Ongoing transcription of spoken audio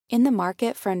In the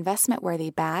market for investment-worthy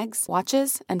bags,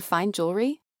 watches, and fine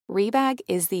jewelry, Rebag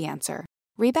is the answer.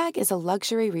 Rebag is a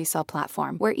luxury resale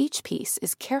platform where each piece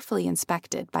is carefully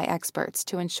inspected by experts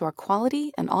to ensure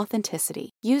quality and authenticity.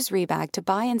 Use Rebag to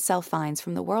buy and sell finds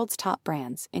from the world's top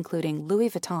brands, including Louis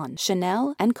Vuitton,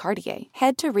 Chanel, and Cartier.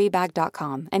 Head to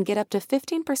Rebag.com and get up to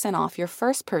 15% off your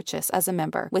first purchase as a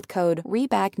member with code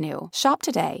REBAGNEW. Shop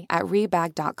today at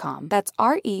Rebag.com. That's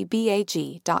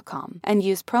REBAG.com. And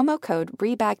use promo code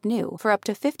REBAGNEW for up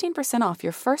to 15% off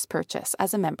your first purchase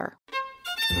as a member.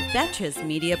 Betches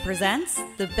Media presents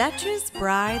the Betches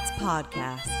Brides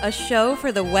Podcast, a show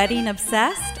for the wedding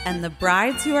obsessed and the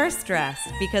brides who are stressed,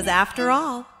 because after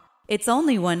all, it's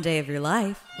only one day of your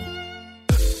life.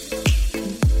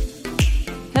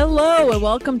 Hello and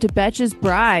welcome to Betches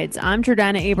Brides. I'm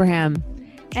Jordana Abraham.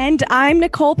 And I'm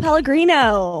Nicole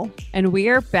Pellegrino. And we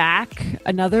are back.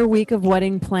 Another week of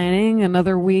wedding planning,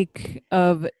 another week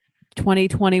of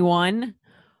 2021.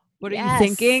 What are you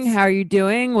thinking? How are you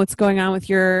doing? What's going on with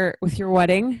your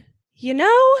wedding? You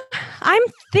know, I'm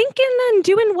thinking and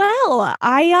doing well.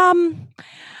 Not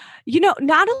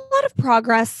a lot of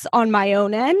progress on my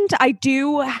own end. I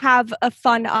do have a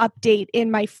fun update in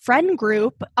my friend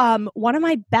group. One of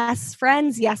my best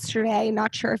friends yesterday,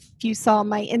 not sure if you saw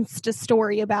my Insta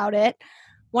story about it.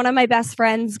 One of my best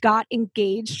friends got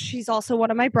engaged. She's also one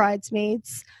of my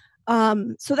bridesmaids.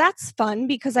 So that's fun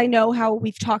because I know how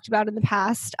we've talked about in the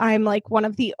past. I'm like one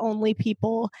of the only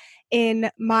people in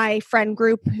my friend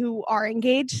group who are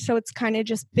engaged. So it's kind of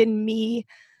just been me,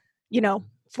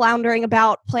 floundering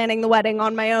about planning the wedding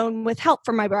on my own with help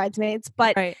from my bridesmaids.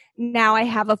 But now I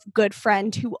have a good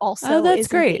friend who also that's is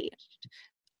great. engaged.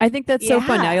 I think that's so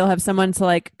fun. Now you'll have someone to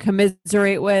like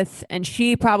commiserate with, and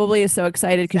she probably is so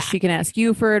excited because she can ask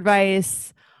you for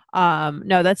advice.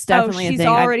 No, that's definitely a thing. She's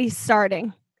already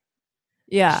starting.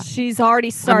 Yeah. She's already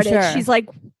started. Sure. She's like,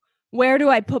 where do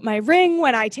I put my ring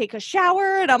when I take a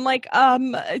shower? And I'm like,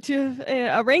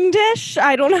 a ring dish.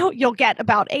 I don't know. You'll get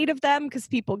about 8 of them because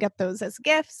people get those as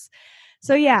gifts.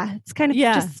 So yeah, it's kind of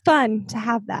just fun to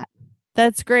have that.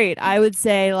 That's great. I would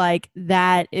say like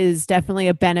that is definitely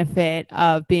a benefit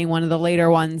of being one of the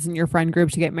later ones in your friend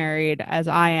group to get married, as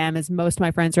I am, as most of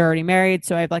my friends are already married.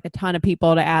 So I have like a ton of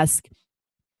people to ask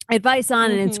advice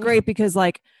on. And it's great because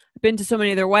like I've been to so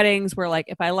many of their weddings where like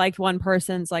if I liked one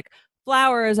person's like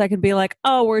flowers, I could be like,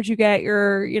 oh, where'd you get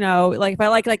your, like if I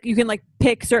like you can like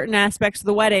pick certain aspects of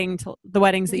the wedding, to the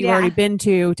weddings that you've already been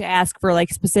to ask for like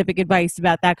specific advice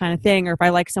about that kind of thing. Or if I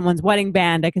like someone's wedding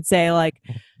band, I could say like,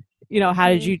 how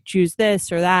did you choose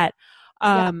this or that?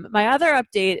 My other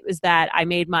update is that I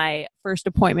made my first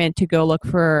appointment to go look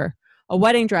for a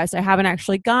wedding dress. I haven't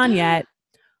actually gone yet.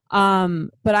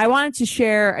 But I wanted to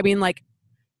share,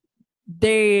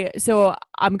 so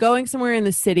I'm going somewhere in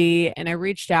the city and I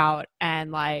reached out and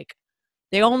like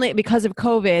because of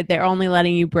COVID, they're only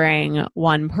letting you bring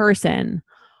one person,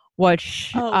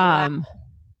 which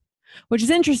is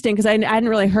interesting because I hadn't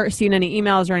really seen any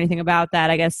emails or anything about that.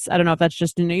 I guess, I don't know if that's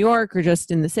just in New York or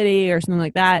just in the city or something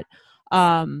like that.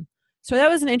 So that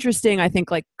was an interesting, I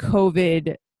think, like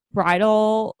COVID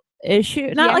bridal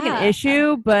issue, not like an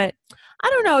issue, but I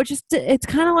don't know. It's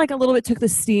kind of like a little bit took the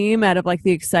steam out of like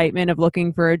the excitement of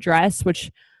looking for a dress,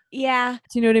 which, do you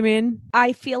know what I mean?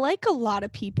 I feel like a lot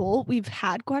of people, we've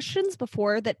had questions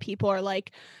before that people are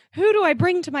like, who do I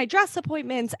bring to my dress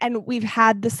appointments? And we've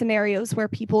had the scenarios where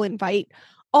people invite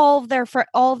all of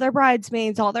their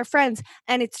bridesmaids, all their friends,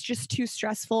 and it's just too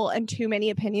stressful and too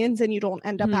many opinions, and you don't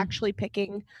end up actually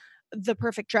picking the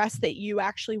perfect dress that you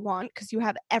actually want because you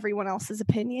have everyone else's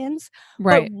opinions.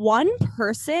 Right. But one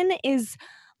person is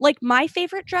like, my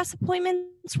favorite dress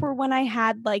appointments were when I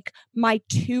had like my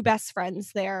 2 best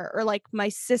friends there, or like my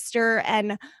sister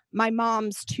and my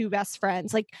mom's 2 best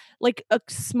friends, like a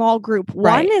small group.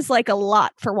 Right. One is like a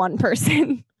lot for one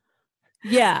person.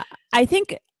 Yeah. I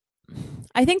think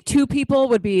 2 people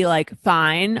would be like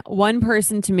fine. One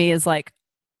person to me is like,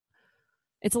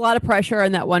 it's a lot of pressure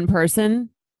on that one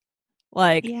person.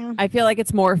 Like, I feel like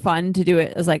it's more fun to do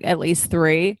it as like at least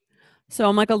 3. So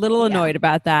I'm like a little annoyed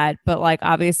about that. But like,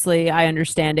 obviously I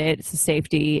understand it. It's a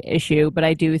safety issue. But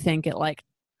I do think it like,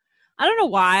 I don't know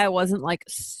why I wasn't like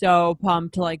so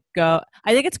pumped to like go.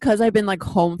 I think it's because I've been like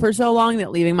home for so long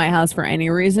that leaving my house for any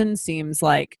reason seems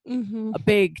like a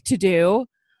big to do.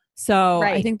 So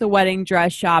I think the wedding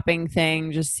dress shopping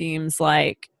thing just seems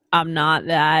like I'm not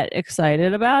that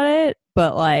excited about it.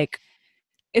 But like,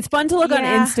 it's fun to look on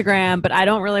Instagram, but I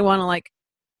don't really want to like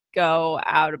go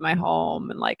out of my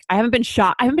home and like I haven't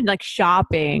been like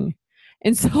shopping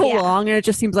in so long. And it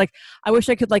just seems like I wish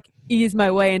I could like ease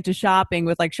my way into shopping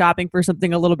with like shopping for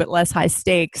something a little bit less high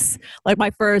stakes. Like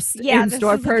my first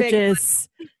in-store purchase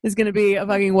is going to be a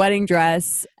fucking wedding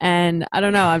dress. And I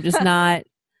don't know, I'm just not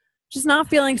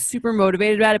feeling super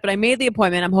motivated about it, but I made the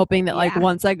appointment. I'm hoping that like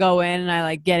once I go in and I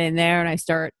like get in there and I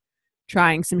start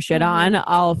trying some shit on,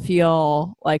 I'll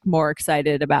feel like more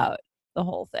excited about the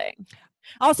whole thing.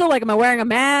 Also, like, am I wearing a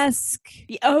mask?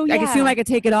 Oh, yeah. I assume I could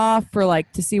take it off for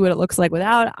like to see what it looks like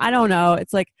without. I don't know.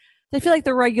 It's like I feel like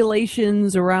the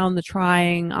regulations around the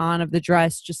trying on of the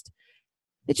dress just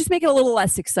make it a little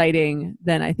less exciting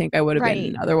than I think I would have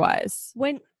been otherwise.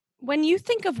 When you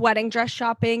think of wedding dress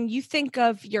shopping, you think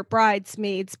of your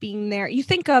bridesmaids being there. You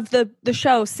think of the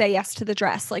show Say Yes to the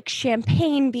Dress, like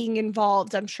champagne being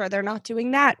involved. I'm sure they're not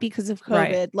doing that because of COVID.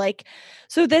 Right. Like,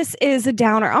 so this is a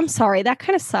downer. I'm sorry, that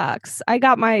kind of sucks. I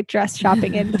got my dress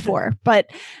shopping in before, but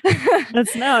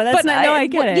I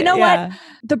get it. You know what?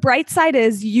 The bright side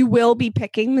is you will be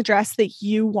picking the dress that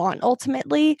you want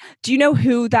ultimately. Do you know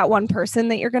who that one person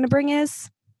that you're going to bring is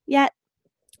yet?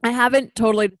 I haven't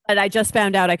totally decided. I just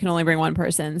found out I can only bring one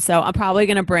person. So I'm probably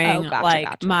going to bring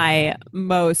my my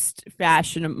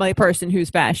person whose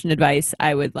fashion advice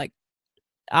I would like,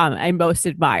 I most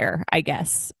admire, I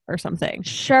guess, or something.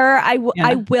 Sure. I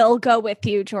will go with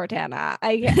you, Jordana.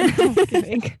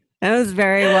 That was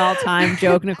very well timed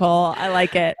joke, Nicole. I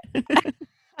like it.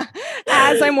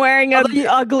 As I'm wearing an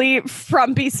ugly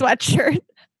frumpy sweatshirt.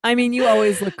 I mean, you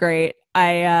always look great.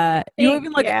 You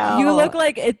look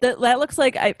like it. That looks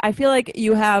like I feel like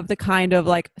you have the kind of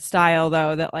like style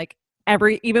though that like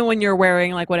even when you're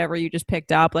wearing like whatever you just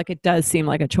picked up, like it does seem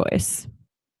like a choice.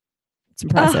 It's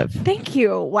impressive. Thank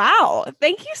you. Wow.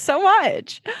 Thank you so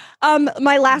much.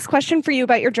 My last question for you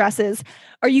about your dresses.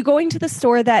 Are you going to the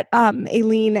store that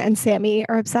Aileen and Sammy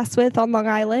are obsessed with on Long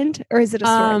Island, or is it a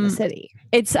store in the city?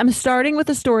 I'm starting with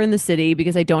a store in the city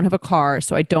because I don't have a car,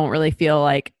 so I don't really feel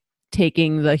like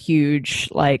taking the huge,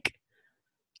 like,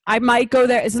 I might go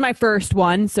there. This is my first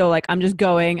one, so like I'm just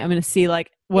going. I'm gonna see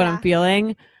like what I'm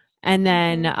feeling, and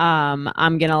then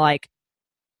I'm gonna like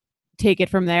take it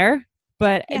from there.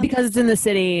 But because it's in the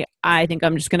city, I think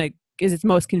I'm just gonna, because it's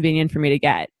most convenient for me to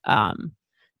get to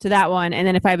that one. And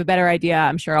then if I have a better idea,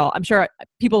 I'm sure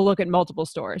people look at multiple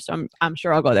stores, so I'm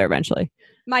sure I'll go there eventually.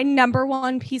 My number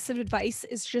one piece of advice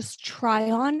is just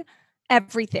try on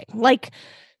everything. Like,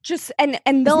 just and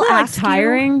they'll ask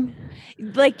tiring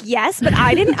you, like, yes, but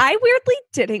I weirdly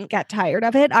didn't get tired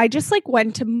of it. I just like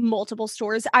went to multiple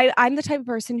stores. I'm the type of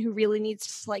person who really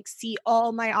needs to like see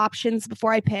all my options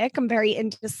before I pick. I'm very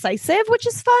indecisive, which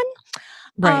is fun.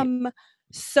 Right.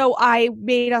 So I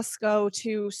made us go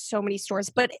to so many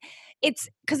stores, but it's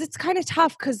kind of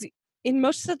tough because in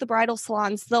most of the bridal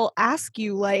salons, they'll ask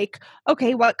you like,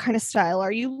 okay, what kind of style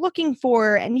are you looking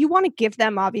for? And you want to give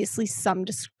them obviously some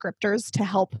descriptors to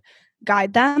help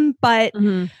guide them. But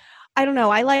I don't know.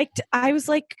 I was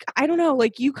like, I don't know,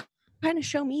 like you kind of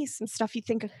show me some stuff you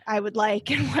think I would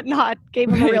like and whatnot. Gave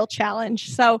them a real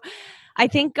challenge. So I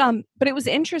think, but it was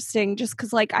interesting just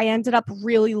because like I ended up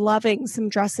really loving some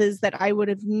dresses that I would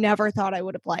have never thought I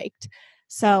would have liked.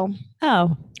 So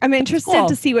I'm interested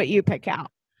to see what you pick out.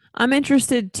 I'm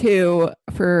interested too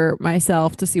for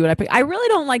myself to see what I pick. I really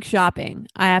don't like shopping,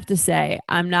 I have to say.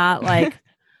 I'm not like,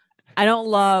 I don't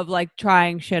love like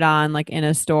trying shit on like in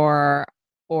a store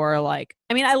or like,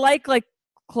 I mean, I like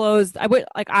clothes. I would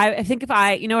like, I think if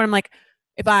I, you know what I'm like,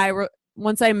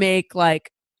 once I make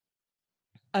like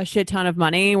a shit ton of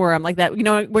money where I'm like that, you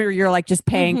know, where you're like just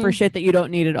paying for shit that you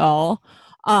don't need at all.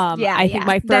 I think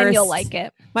my first, then you'll like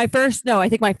it. I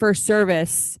think my first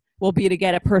service will be to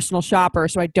get a personal shopper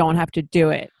so I don't have to do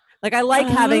it. Like I like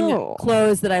having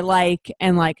clothes that I like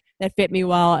and like that fit me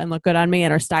well and look good on me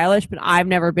and are stylish, but I've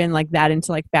never been like that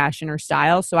into like fashion or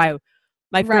style. So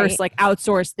my first like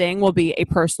outsourced thing will be a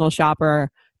personal shopper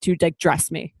to like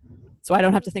dress me. So I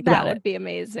don't have to think about it. That would be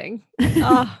amazing.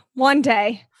 One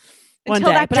day. One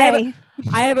Until day. that day.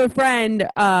 I have a friend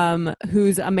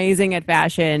who's amazing at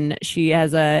fashion. She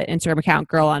has a Instagram account,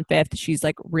 Girl on Fifth. She's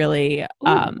like really,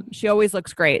 she always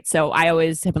looks great. So I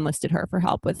always have enlisted her for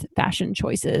help with fashion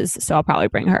choices. So I'll probably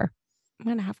bring her. I'm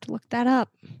going to have to look that up.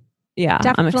 Yeah,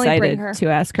 definitely I'm excited to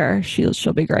ask her.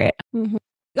 She'll be great.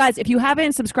 Guys, if you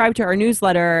haven't subscribed to our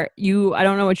newsletter, I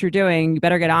don't know what you're doing. You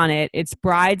better get on it. It's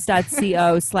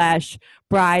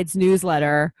brides.co/brides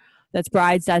newsletter. That's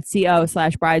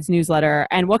brides.co/brides newsletter.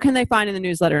 And what can they find in the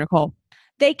newsletter, Nicole?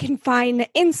 They can find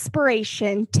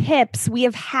inspiration, tips. We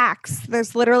have hacks.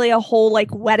 There's literally a whole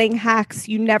like wedding hacks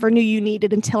you never knew you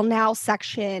needed until now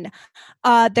section.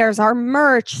 There's our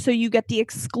merch. So you get the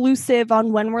exclusive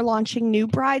on when we're launching new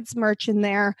brides merch in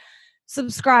there.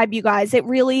 subscribe, you guys. It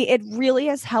really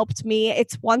has helped me.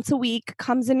 It's once a week,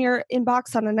 comes in your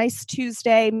inbox on a nice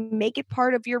Tuesday. Make it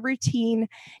part of your routine.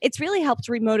 It's really helped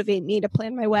remotivate me to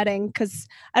plan my wedding because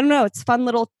I don't know, it's fun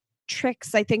little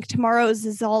tricks. I think tomorrow's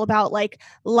is all about like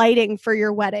lighting for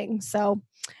your wedding. So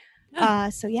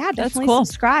definitely cool.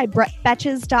 subscribe.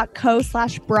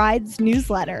 Betches.co/brides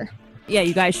newsletter. Yeah,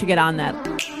 you guys should get on that.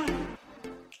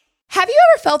 Have you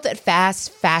ever felt that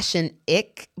fast fashion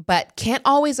ick, but can't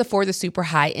always afford the super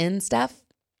high-end stuff?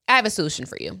 I have a solution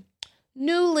for you.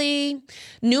 Nuuly.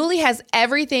 Nuuly has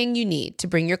everything you need to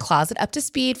bring your closet up to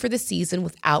speed for the season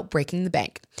without breaking the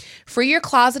bank. Free your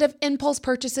closet of impulse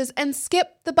purchases and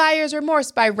skip the buyer's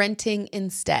remorse by renting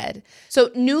instead. So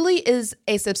Nuuly is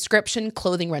a subscription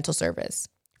clothing rental service.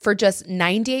 For just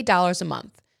 $98 a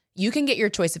month, you can get your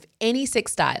choice of any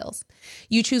 6 styles.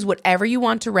 You choose whatever you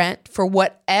want to rent for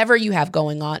whatever you have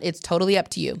going on. It's totally up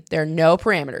to you. There are no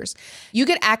parameters. You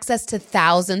get access to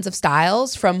thousands of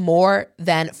styles from more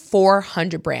than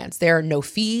 400 brands. There are no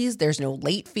fees. There's no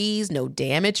late fees, no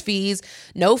damage fees,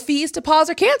 no fees to pause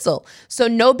or cancel. So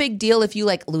no big deal if you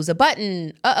like lose a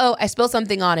button, I spilled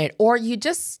something on it, or you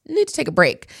just need to take a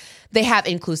break. They have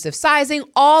inclusive sizing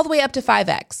all the way up to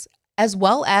 5X, as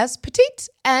well as petite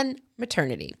and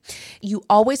maternity. You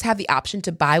always have the option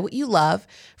to buy what you love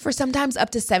for sometimes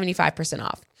up to 75%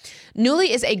 off.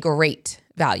 Nuuly is a great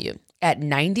value at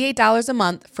 $98 a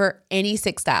month for any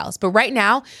 6 styles. But right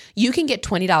now, you can get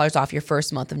 $20 off your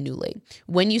first month of Nuuly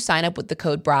when you sign up with the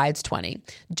code BRIDES20.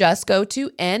 Just go to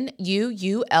NUULY.com.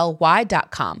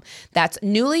 That's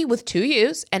Nuuly with 2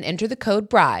 U's and enter the code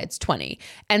BRIDES20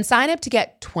 and sign up to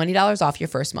get $20 off your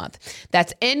first month.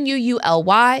 That's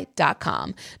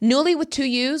NUULY.com. Nuuly with 2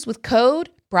 U's with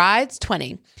code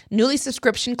BRIDES20. Nuuly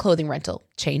subscription clothing rental.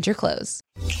 Change your clothes.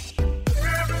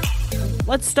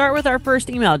 Let's start with our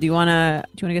first email. Do you want to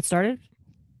get started?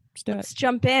 Let's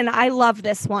jump in. I love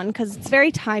this one because it's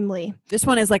very timely. This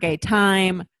one is like a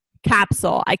time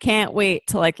capsule. I can't wait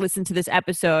to like listen to this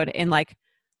episode in like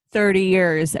 30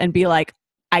 years and be like,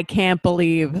 I can't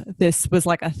believe this was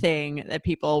like a thing that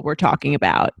people were talking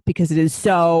about because it is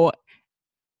so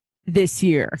this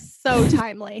year. So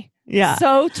timely. Yeah.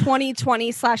 So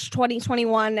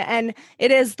 2020/2021. And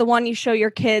it is the one you show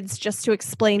your kids just to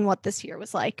explain what this year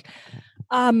was like.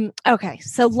 Okay.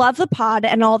 So love the pod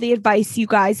and all the advice you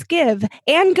guys give,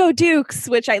 and go Dukes,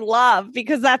 which I love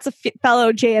because that's a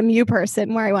fellow JMU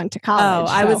person where I went to college. Oh,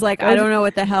 I was like, I don't know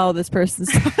what the hell this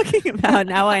person's talking about.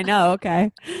 Now I know. Okay.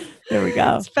 There we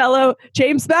go. It's fellow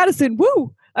James Madison.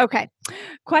 Woo. Okay.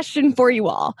 Question for you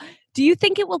all. Do you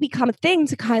think it will become a thing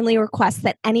to kindly request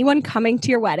that anyone coming to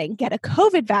your wedding get a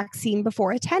COVID vaccine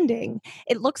before attending?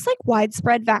 It looks like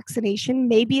widespread vaccination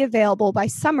may be available by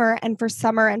summer, and for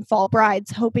summer and fall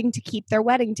brides hoping to keep their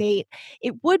wedding date,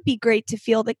 it would be great to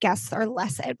feel that guests are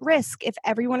less at risk if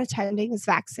everyone attending is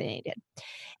vaccinated.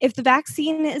 If the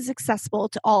vaccine is accessible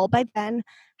to all by then,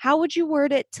 how would you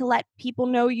word it to let people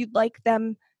know you'd like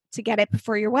them to get it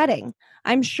before your wedding?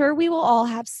 I'm sure we will all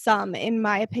have some, in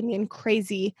my opinion,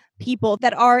 crazy people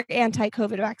that are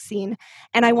anti-COVID vaccine,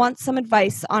 and I want some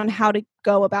advice on how to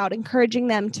go about encouraging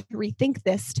them to rethink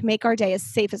this to make our day as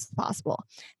safe as possible.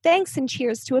 Thanks, and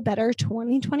cheers to a better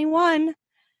 2021.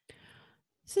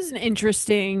 This is an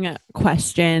interesting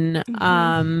question.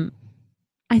 Mm-hmm.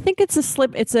 I think it's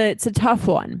a tough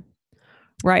one,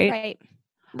 right?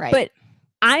 Right. But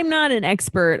I'm not an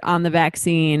expert on the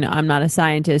vaccine. I'm not a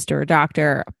scientist or a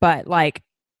doctor, but like,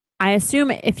 I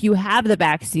assume if you have the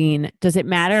vaccine, does it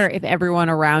matter if everyone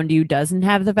around you doesn't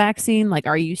have the vaccine? Like,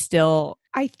 are you still...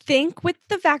 I think with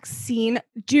the vaccine,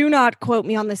 do not quote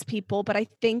me on this, people, but I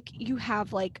think you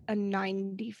have like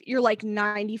you're like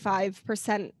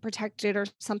 95% protected or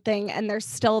something. And there's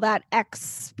still that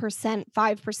X percent,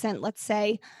 5%, let's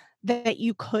say, that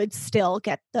you could still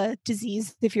get the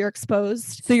disease if you're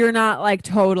exposed. So you're not like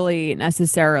totally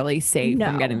necessarily safe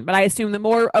from getting, but I assume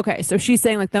so she's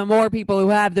saying like the more people who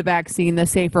have the vaccine, the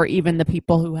safer even the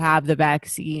people who have the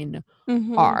vaccine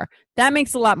are. That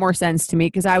makes a lot more sense to me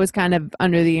because I was kind of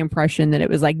under the impression that it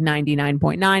was like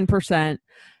 99.9%.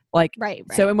 Like, right.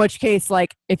 So in which case,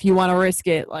 like if you want to risk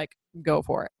it, like go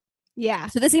for it. Yeah.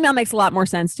 So this email makes a lot more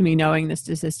sense to me knowing the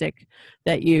statistic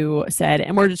that you said,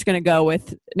 and we're just going to go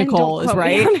with Nicole is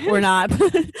right. We're not.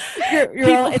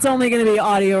 It's only going to be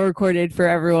audio recorded for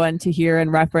everyone to hear and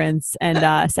reference, and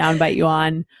soundbite you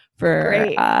on for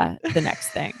the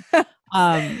next thing.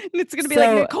 It's going to be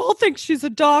like, Nicole thinks she's a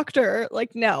doctor.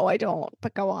 Like, no, I don't.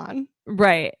 But go on.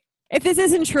 Right. If this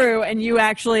isn't true and you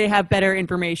actually have better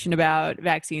information about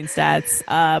vaccine stats,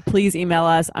 please email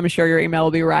us. I'm sure your email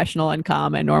will be rational and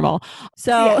calm and normal.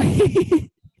 So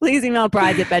Please email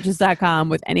brides@betches.com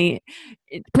with any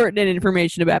pertinent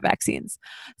information about vaccines.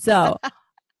 So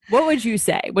what would you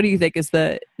say? What do you think is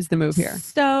the move here?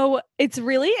 So it's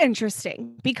really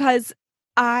interesting because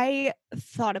I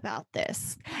thought about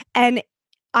this and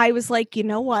I was like, you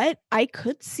know what? I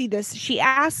could see this. She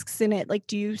asks in it, like,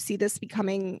 do you see this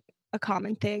becoming a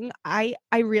common thing? I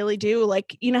really do.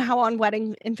 Like, you know how on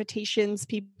wedding invitations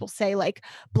people say like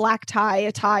black tie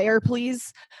attire,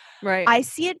 please. Right. I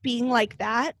see it being like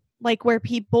that, like where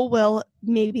people will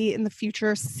maybe in the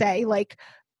future say like,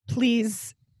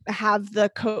 please have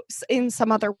the in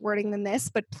some other wording than this,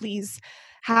 but please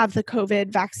have the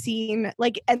COVID vaccine.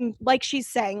 Like, and like she's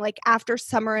saying, like after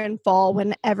summer and fall,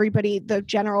 when everybody, the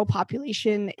general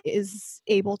population is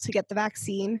able to get the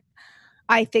vaccine,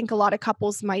 I think a lot of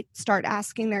couples might start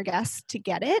asking their guests to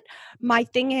get it. My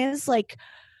thing is like,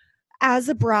 as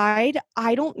a bride,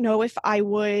 I don't know if I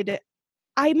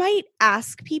might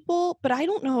ask people, but I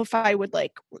don't know if I would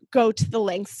like go to the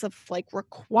lengths of like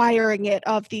requiring it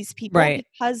of these people. Right.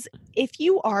 Because if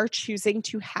you are choosing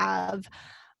to have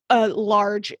a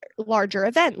larger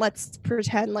event, let's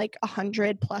pretend like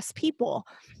 100+ people,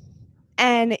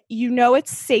 and you know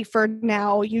it's safer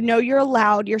now, you know you're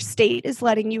allowed, your state is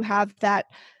letting you have that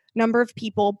number of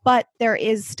people, but there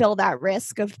is still that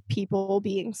risk of people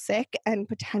being sick and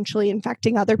potentially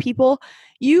infecting other people.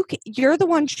 You're the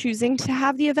one choosing to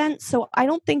have the event, so I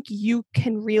don't think you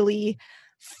can really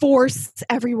force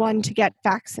everyone to get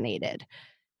vaccinated.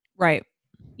 Right.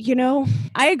 You know?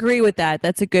 I agree with that.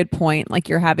 That's a good point. Like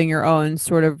you're having your own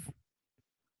sort of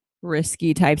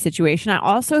risky type situation. I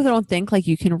also don't think like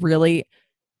you can really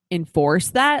enforce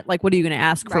that. Like, what are you going to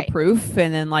ask for proof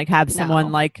and then like have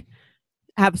someone like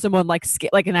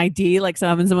an ID, like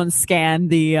someone scan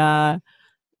the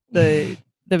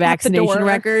vaccination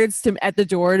records at the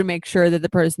door to make sure that the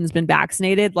person's been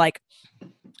vaccinated. Like,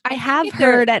 I have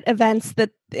heard at events that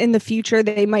in the future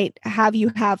they might have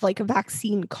you have like a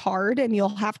vaccine card and you'll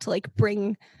have to like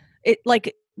bring it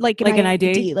like an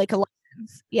ID, like a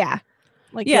license. Yeah.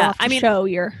 Like you'll have to show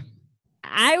your.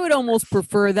 I would almost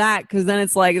prefer that because then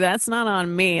it's like that's not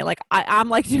on me. Like I'm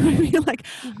like, do you know what I mean? Like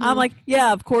I'm like,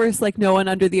 yeah, of course, like no one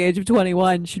under the age of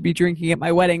 21 should be drinking at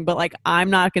my wedding, but like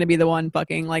I'm not going to be the one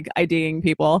fucking like IDing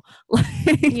people. Like,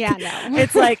 yeah, no.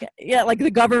 It's like like the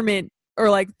government or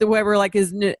like whoever like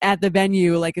is at the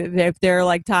venue, like if they're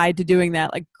like tied to doing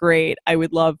that, like great. I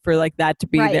would love for like that to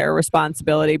be their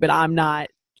responsibility, but I'm not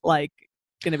like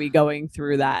going to be going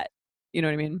through that. You know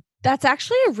what I mean? That's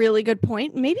actually a really good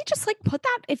point. Maybe just like put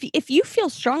that, if you feel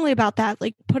strongly about that,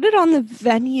 like put it on the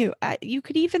venue. You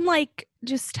could even like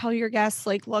just tell your guests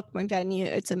like, look, my venue,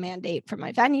 it's a mandate for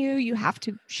my venue. You have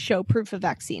to show proof of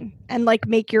vaccine and like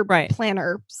make your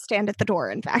planner stand at the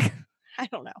door. In fact, I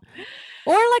don't know.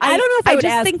 Or like, I don't know if I would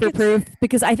ask for proof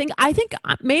because I think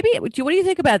maybe, what do you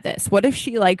think about this? What if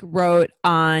she like wrote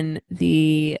on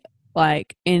the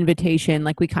like invitation,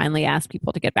 like we kindly ask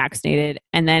people to get vaccinated.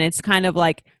 And then it's kind of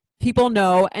like, people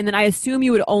know, and then I assume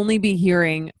you would only be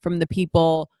hearing from the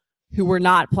people who were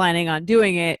not planning on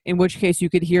doing it, in which case you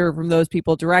could hear from those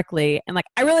people directly. And like,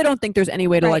 I really don't think there's any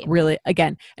way to like really,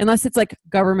 again, unless it's like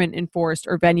government enforced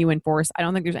or venue enforced, I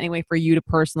don't think there's any way for you to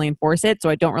personally enforce it. So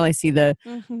I don't really see the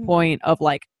point of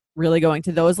like really going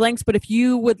to those links. But if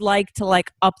you would like to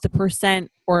like up the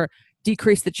percent or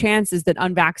decrease the chances that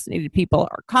unvaccinated people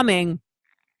are coming,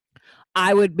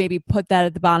 I would maybe put that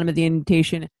at the bottom of the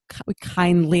invitation. We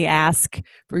kindly ask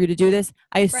for you to do this.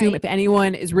 I assume if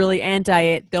anyone is really anti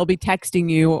it, they'll be texting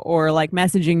you or like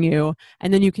messaging you,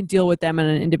 and then you can deal with them on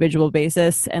an individual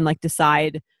basis and like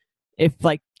decide if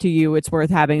like to you it's worth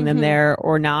having them there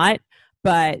or not.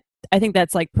 But I think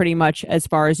that's like pretty much as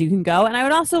far as you can go. And I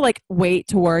would also like wait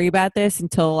to worry about this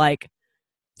until like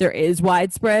there is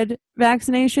widespread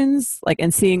vaccinations, like,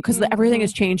 and seeing, because everything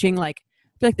is changing. Like,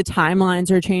 I feel like the timelines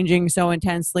are changing so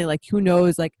intensely. Like, who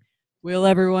knows, like, will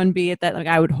everyone be at that? Like,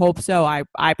 I would hope so.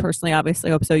 I personally obviously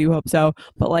hope so. You hope so.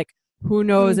 But like, who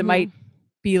knows? It might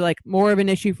be like more of an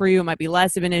issue for you. It might be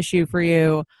less of an issue for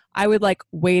you. I would like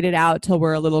wait it out till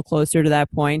we're a little closer to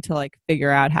that point to like figure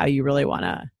out how you really want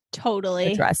to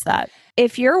address that.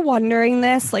 If you're wondering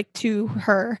this, like to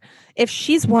her, if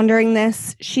she's wondering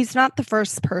this, she's not the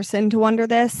first person to wonder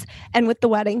this. And with the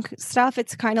wedding stuff,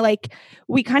 it's kind of like,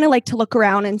 we kind of like to look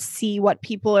around and see what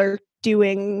people are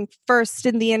doing first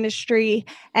in the industry.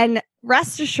 And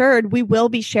rest assured, we will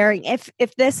be sharing if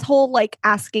this whole like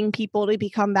asking people to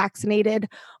become vaccinated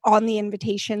on the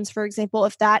invitations, for example,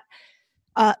 if that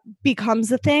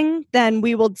becomes a thing, then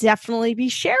we will definitely be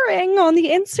sharing on the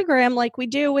Instagram like we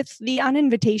do with the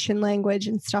uninvitation language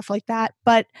and stuff like that.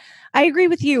 But I agree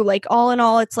with you. Like, all in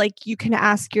all, it's like you can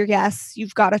ask your guests.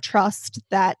 You've got to trust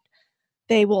that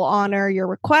they will honor your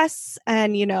requests.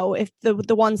 And, you know, if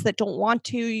the ones that don't want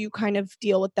to, you kind of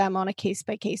deal with them on a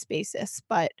case-by-case basis.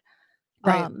 But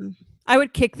right. I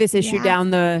would kick this issue down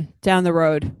the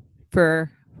road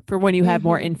for when you have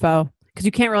more info, because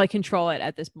you can't really control it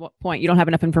at this point. You don't have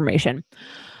enough information.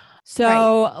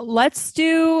 So let's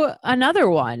do another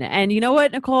one. And you know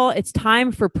what, Nicole? It's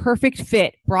time for Perfect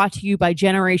Fit, brought to you by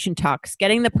Generation Tux.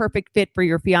 Getting the perfect fit for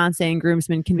your fiance and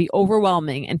groomsmen can be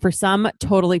overwhelming, and for some,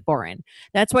 totally foreign.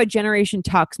 That's why Generation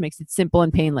Tux makes it simple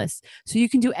and painless, so you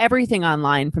can do everything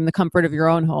online from the comfort of your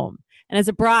own home. And as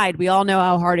a bride, we all know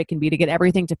how hard it can be to get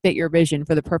everything to fit your vision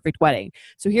for the perfect wedding.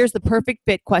 So here's the Perfect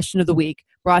Fit question of the week,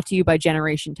 brought to you by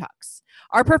Generation Tux.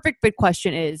 Our Perfect Fit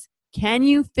question is, can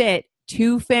you fit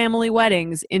 2 family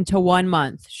weddings into 1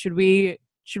 month? Should we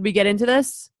get into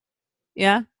this?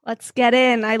 Yeah? Let's get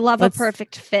in. I love a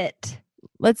perfect fit.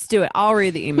 Let's do it. I'll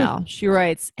read the email. She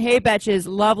writes, "Hey, Betches,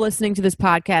 love listening to this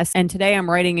podcast, and today I'm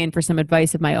writing in for some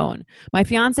advice of my own. My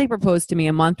fiance proposed to me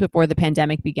a month before the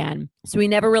pandemic began, so we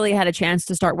never really had a chance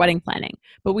to start wedding planning,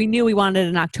 but we knew we wanted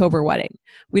an October wedding.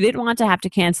 We didn't want to have to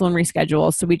cancel and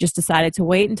reschedule, so we just decided to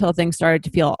wait until things started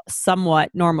to feel somewhat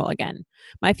normal again.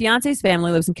 My fiance's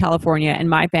family lives in California and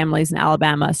my family's in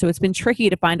Alabama, so it's been tricky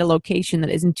to find a location that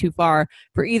isn't too far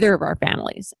for either of our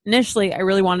families. Initially, I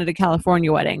really wanted a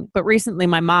California wedding, but recently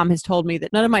my mom has told me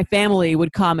that none of my family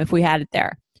would come if we had it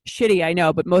there. Shitty, I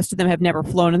know, but most of them have never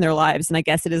flown in their lives, and I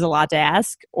guess it is a lot to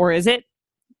ask, or is it?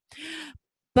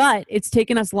 But it's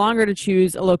taken us longer to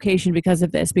choose a location because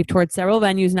of this. We've toured several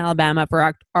venues in Alabama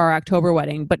for our October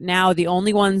wedding, but now the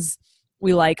only ones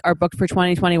we like are booked for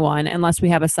 2021 unless we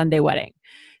have a Sunday wedding.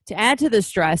 To add to the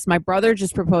stress, my brother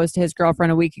just proposed to his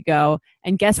girlfriend a week ago,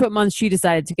 and guess what month she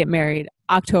decided to get married?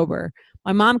 October.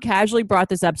 My mom casually brought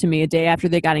this up to me a day after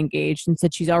they got engaged and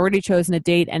said she's already chosen a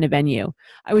date and a venue.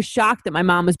 I was shocked that my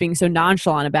mom was being so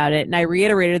nonchalant about it, and I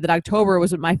reiterated that October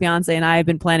was what my fiance and I have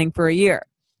been planning for a year.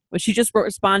 But she just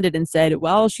responded and said,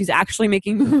 well, she's actually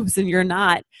making moves and you're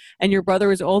not, and your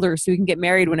brother is older, so he can get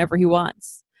married whenever he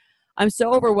wants. I'm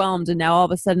so overwhelmed, and now all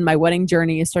of a sudden my wedding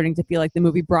journey is starting to feel like the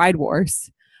movie Bride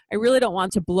Wars. I really don't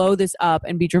want to blow this up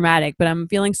and be dramatic, but I'm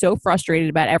feeling so frustrated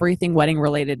about everything wedding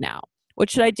related now. What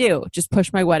should I do? Just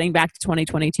push my wedding back to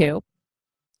 2022?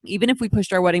 Even if we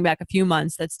pushed our wedding back a few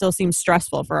months, that still seems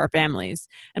stressful for our families.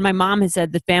 And my mom has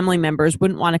said that family members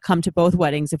wouldn't want to come to both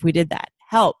weddings if we did that.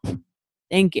 Help.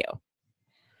 Thank you.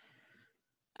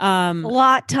 A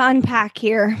lot to unpack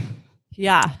here.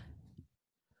 Yeah.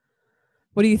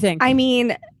 What do you think? I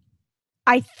mean,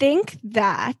 I think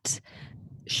that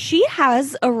she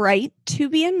has a right to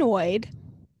be annoyed.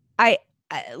 I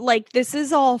like, this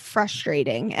is all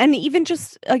frustrating. And even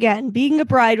just, again, being a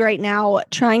bride right now,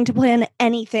 trying to plan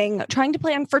anything, trying to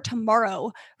plan for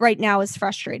tomorrow right now is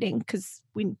frustrating because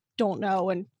we don't know.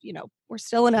 And, you know, we're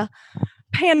still in a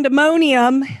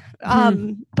pandemonium,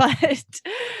 but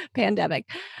pandemic.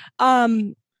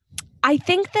 I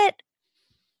think that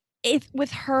if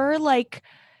with her, like,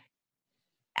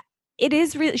 it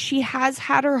is really, she has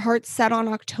had her heart set on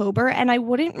October, and I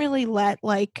wouldn't really let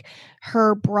like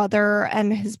her brother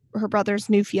and her brother's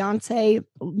new fiance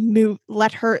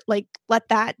let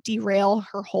that derail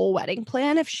her whole wedding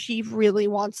plan. If she really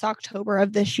wants October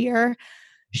of this year,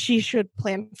 she should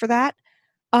plan for that.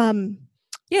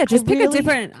 Yeah, just pick a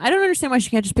different, I don't understand why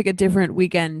she can't just pick a different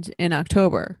weekend in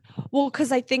October. Well,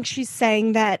 because I think she's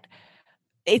saying that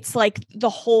it's like the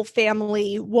whole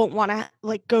family won't want to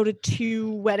like go to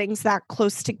 2 weddings that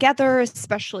close together,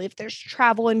 especially if there's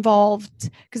travel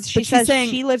involved. Because she says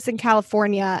she lives in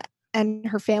California and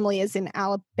her family is in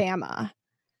Alabama.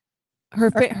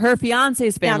 Her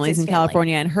fiance's family is in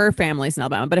California and her family's in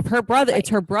Alabama. But if her brother, it's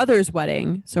her brother's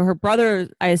wedding. So her brother,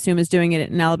 I assume, is doing it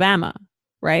in Alabama,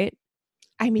 right?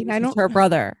 I mean, it's her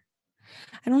brother.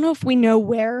 I don't know if we know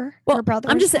where her brother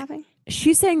is having.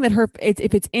 She's saying that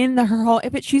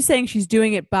she's saying she's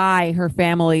doing it by her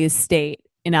family's state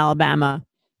in Alabama,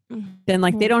 then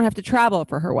like they don't have to travel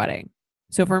for her wedding.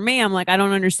 So for me, I'm like, I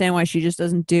don't understand why she just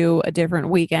doesn't do a different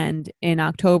weekend in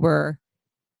October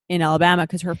in Alabama,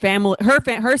 because her family,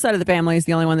 her side of the family is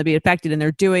the only one to be affected, and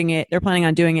they're planning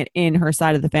on doing it in her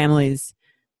side of the family's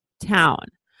town.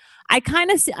 I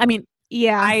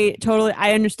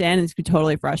understand it's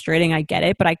totally frustrating. I get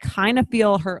it, but I kind of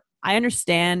feel I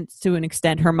understand to an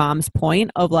extent her mom's point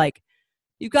of like,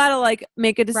 you got to like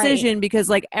make a decision because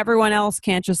like everyone else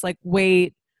can't just like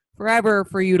wait forever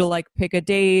for you to like pick a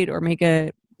date or make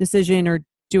a decision or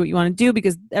do what you want to do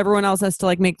because everyone else has to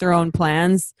like make their own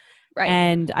plans. Right.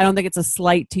 And I don't think it's a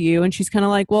slight to you. And she's kind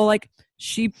of like, well, like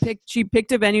she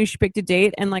picked a venue, she picked a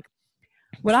date. And like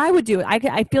what I would do,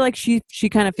 I feel like she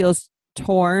kind of feels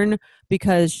torn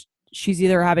because she's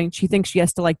either she thinks she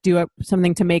has to like do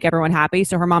something to make everyone happy.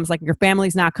 So her mom's like, your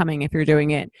family's not coming if you're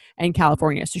doing it in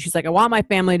California. So she's like, I want my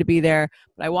family to be there,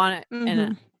 but I want it. Mm-hmm.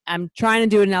 And I'm trying to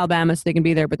do it in Alabama so they can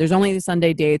be there, but there's only the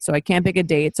Sunday date. So I can't pick a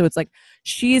date. So it's like,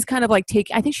 she's kind of like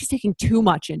I think she's taking too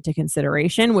much into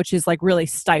consideration, which is like really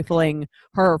stifling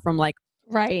her from like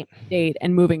right date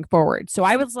and moving forward. So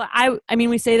I mean,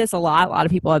 we say this a lot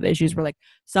of people have issues where like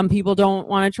some people don't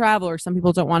want to travel or some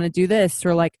people don't want to do this,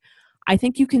 or like, I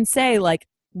think you can say like,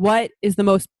 what is the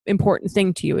most important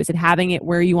thing to you? Is it having it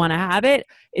where you want to have it?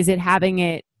 Is it having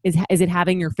it, is it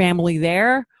having your family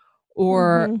there?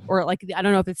 Or like, I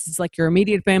don't know if this is like your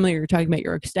immediate family or you're talking about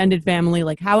your extended family.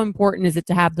 Like how important is it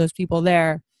to have those people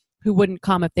there who wouldn't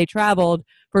come if they traveled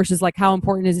versus like how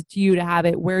important is it to you to have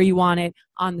it where you want it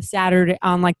on the Saturday,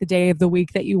 on like the day of the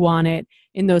week that you want it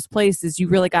in those places. You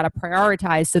really got to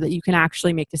prioritize so that you can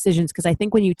actually make decisions. Because I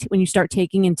think when you start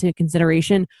taking into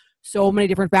consideration so many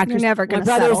different factors, you're never going to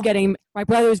my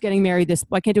brother's getting married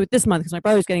I can't do it this month because my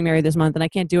brother's getting married this month and I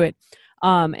can't do it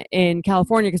in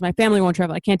California because my family won't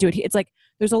travel. I can't do it. It's like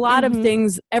there's a lot of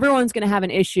things. Everyone's going to have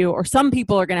an issue, or some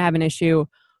people are going to have an issue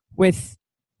with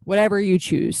whatever you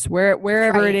choose,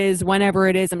 wherever it is, whenever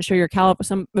it is. I'm sure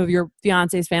some of your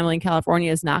fiance's family in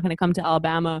California is not going to come to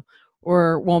Alabama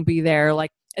or won't be there.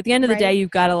 Like at the end of the day, you've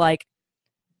got to like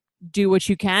do what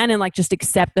you can and like just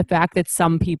accept the fact that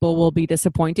some people will be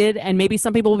disappointed, and maybe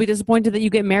some people will be disappointed that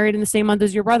you get married in the same month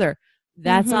as your brother.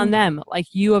 That's on them. Like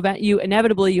you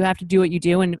inevitably you have to do what you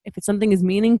do, and if it's something is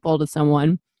meaningful to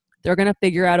someone, they're going to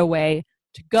figure out a way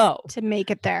to go to make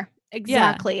it there.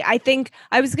 Exactly. Yeah. I think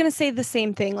I was going to say the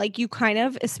same thing. Like you kind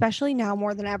of, especially now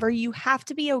more than ever, you have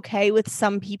to be okay with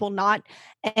some people not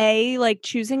like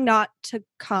choosing not to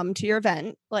come to your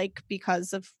event, like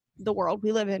because of the world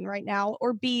we live in right now,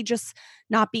 or B, just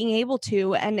not being able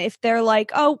to. And if they're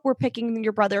like, oh, we're picking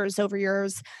your brothers over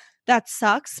yours, that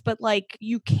sucks. But like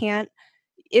you can't,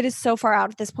 it is so far out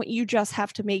at this point. You just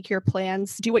have to make your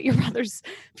plans, do what your brother's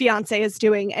fiance is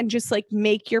doing, and just like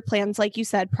make your plans, like you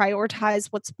said, prioritize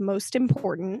what's most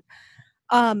important.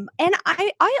 And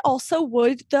I also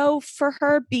would, though, for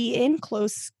her, be in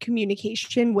close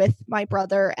communication with my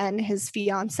brother and his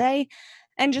fiance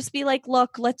and just be like,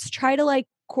 look, let's try to like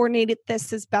coordinated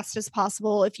this as best as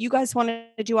possible. If you guys want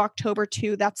to do October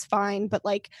 2, that's fine. But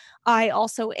like, I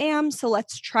also am. So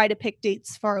let's try to pick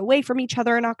dates far away from each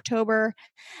other in October.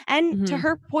 And to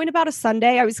her point about a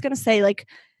Sunday, I was going to say like,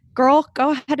 girl,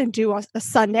 go ahead and do a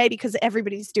Sunday because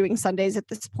everybody's doing Sundays at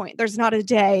this point. There's not a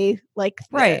day like,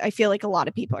 I feel like a lot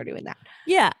of people are doing that.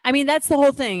 Yeah. I mean, that's the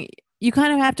whole thing. You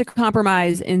kind of have to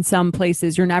compromise in some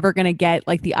places. You're never going to get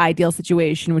like the ideal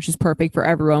situation, which is perfect for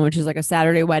everyone, which is like a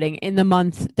Saturday wedding in the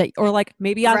month that, or like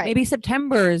maybe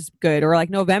September is good, or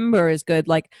like November is good.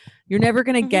 Like you're never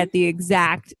going to get the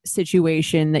exact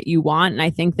situation that you want. And I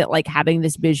think that like having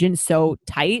this vision so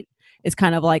tight is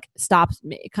kind of like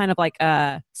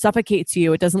suffocates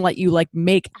you. It doesn't let you like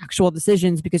make actual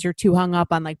decisions because you're too hung up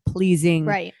on like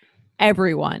pleasing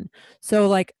everyone. So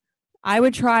like I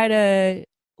would try to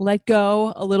let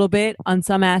go a little bit on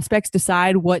some aspects,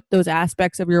 decide what those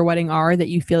aspects of your wedding are that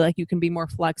you feel like you can be more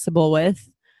flexible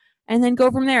with, and then go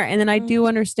from there. And then I do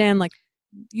understand, like,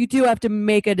 you do have to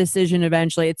make a decision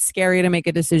eventually. It's scary to make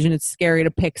a decision. It's scary to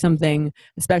pick something,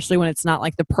 especially when it's not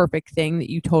like the perfect thing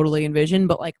that you totally envision.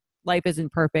 But like, life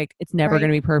isn't perfect. It's never going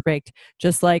to be perfect.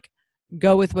 Just like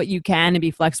go with what you can and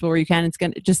be flexible where you can. It's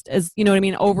going to just, as you know what I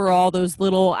mean? Overall, those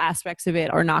little aspects of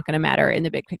it are not going to matter in the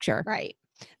big picture. Right.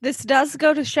 This does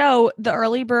go to show the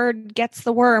early bird gets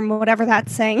the worm, whatever that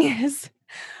saying is.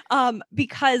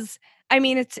 Because I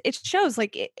mean, it shows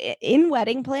like in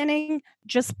wedding planning,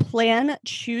 just plan,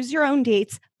 choose your own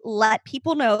dates, let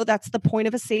people know. That's the point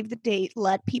of a save the date.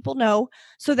 Let people know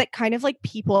so that kind of like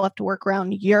people have to work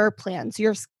around your plans,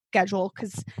 your schedule.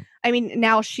 Cause I mean,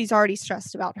 now she's already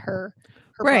stressed about her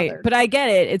right. brother. But I get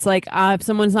it. It's like, if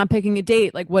someone's not picking a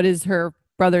date, like what is her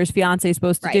brother's fiance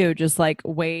supposed to do? Just like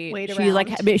wait she around.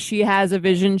 Like she has a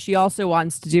vision. She also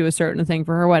wants to do a certain thing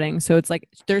for her wedding. So it's like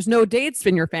there's no dates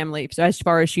in your family. So as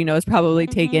far as she knows, probably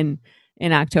taken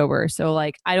in October. So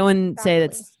like I don't say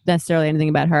that's necessarily anything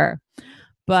about her.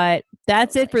 But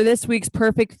that's it for this week's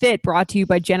Perfect Fit, brought to you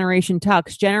by Generation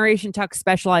Tux. Generation Tux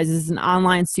specializes in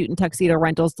online suit and tuxedo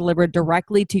rentals delivered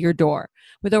directly to your door.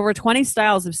 With over 20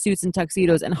 styles of suits and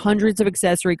tuxedos and hundreds of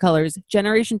accessory colors,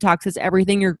 Generation Tux has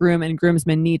everything your groom and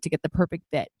groomsmen need to get the perfect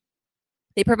fit.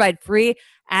 They provide free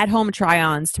at-home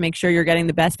try-ons to make sure you're getting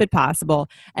the best fit possible,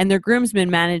 and their groomsmen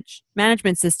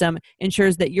management system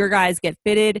ensures that your guys get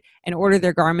fitted and order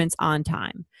their garments on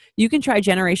time. You can try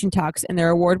Generation Tux and their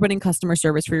award-winning customer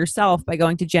service for yourself by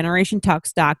going to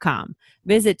generationtux.com.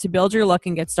 Visit to build your look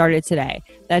and get started today.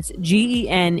 That's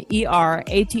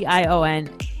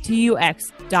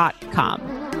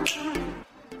GENERATIONTUX.com.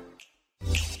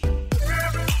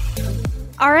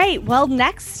 All right. Well,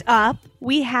 next up,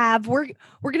 we're going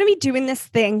to be doing this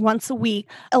thing once a week.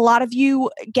 A lot of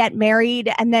you get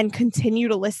married and then continue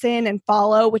to listen and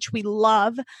follow, which we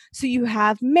love. So you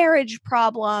have marriage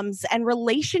problems and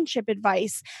relationship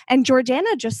advice. And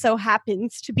Jordana just so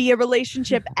happens to be a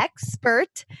relationship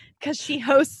expert because she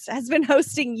has been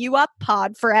hosting You Up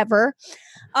Pod forever.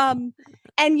 And,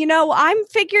 I'm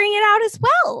figuring it out as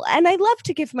well. And I love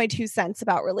to give my 2 cents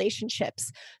about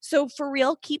relationships. So for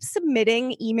real, keep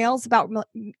submitting emails about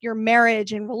your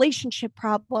marriage and relationship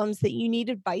problems that you need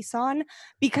advice on,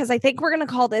 because I think we're going to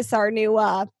call this our new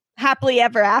Happily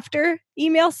Ever After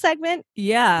email segment.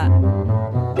 Yeah.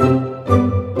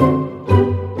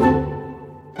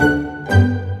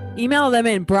 Email them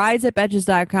in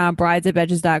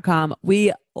brides@betches.com.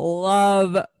 We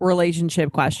love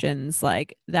relationship questions.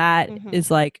 Like that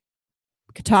is like,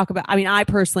 could talk about, I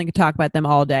personally could talk about them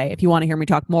all day. If you want to hear me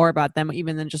talk more about them,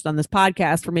 even than just on this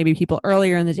podcast for maybe people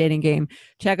earlier in the dating game,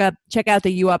 check out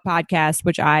the You Up podcast,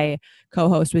 which I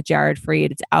co-host with Jared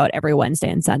Freed. It's out every Wednesday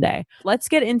and Sunday. Let's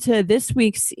get into this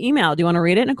week's email. Do you want to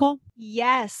read it, Nicole?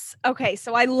 Yes. Okay.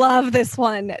 So I love this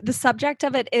one. The subject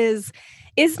of it is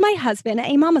my husband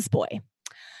a mama's boy?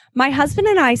 My husband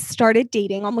and I started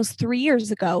dating almost 3 years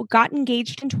ago, got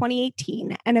engaged in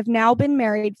 2018, and have now been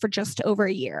married for just over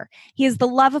a year. He is the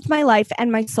love of my life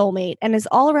and my soulmate and is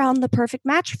all around the perfect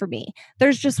match for me.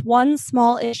 There's just one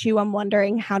small issue I'm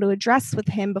wondering how to address with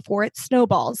him before it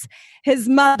snowballs. His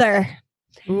mother.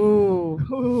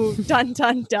 Ooh, dun,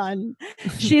 dun, dun.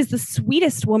 She is the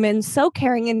sweetest woman, so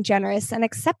caring and generous, and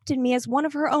accepted me as one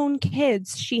of her own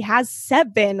kids. She has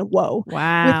 7. Whoa.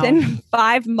 Wow. Within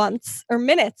 5 months or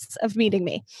minutes of meeting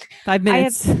me. 5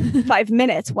 minutes. I have 5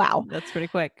 minutes. Wow. That's pretty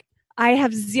quick. I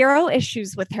have 0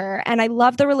 issues with her, and I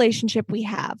love the relationship we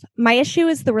have. My issue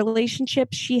is the relationship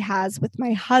she has with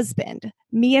my husband.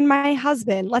 Me and my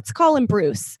husband, let's call him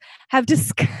Bruce, have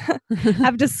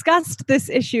discussed this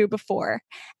issue before,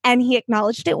 and he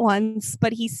acknowledged it once,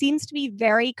 but he seems to be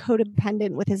very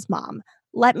codependent with his mom.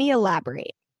 Let me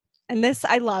elaborate. And this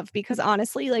I love because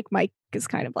honestly, like Mike is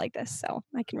kind of like this, so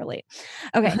I can relate.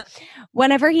 Okay.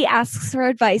 Whenever he asks for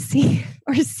advice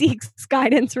or seeks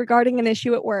guidance regarding an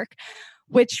issue at work,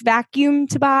 which vacuum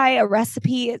to buy, a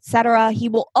recipe, etc., he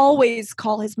will always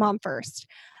call his mom first.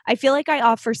 I feel like I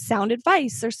offer sound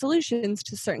advice or solutions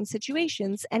to certain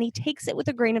situations, and he takes it with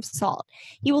a grain of salt.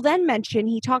 He will then mention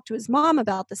he talked to his mom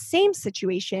about the same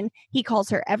situation. He calls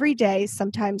her every day,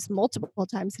 sometimes multiple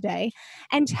times a day,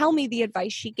 and tell me the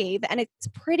advice she gave, and it's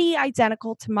pretty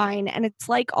identical to mine, and it's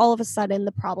like all of a sudden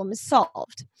the problem is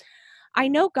solved. I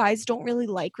know guys don't really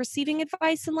like receiving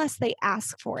advice unless they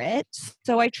ask for it,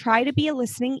 so I try to be a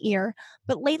listening ear,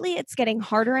 but lately it's getting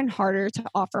harder and harder to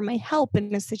offer my help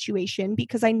in a situation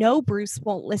because I know Bruce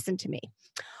won't listen to me.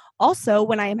 Also,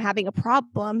 when I am having a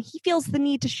problem, he feels the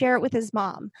need to share it with his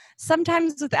mom,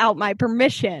 sometimes without my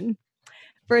permission.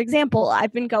 For example,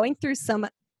 I've been going through some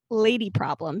lady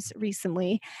problems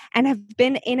recently and have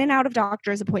been in and out of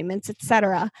doctor's appointments,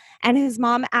 etc. And his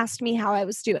mom asked me how I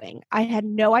was doing. I had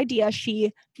no idea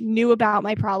she knew about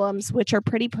my problems, which are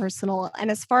pretty personal.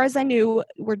 And as far as I knew,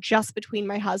 were just between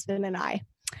my husband and I.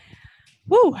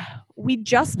 Woo! We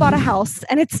just bought a house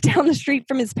and it's down the street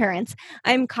from his parents.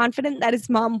 I am confident that his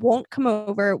mom won't come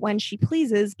over when she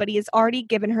pleases, but he has already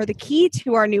given her the key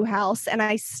to our new house and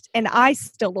I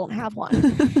still don't have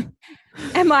one.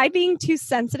 Am I being too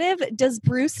sensitive? Does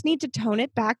Bruce need to tone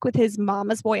it back with his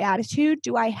mama's boy attitude?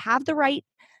 Do I have the right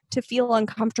to feel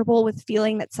uncomfortable with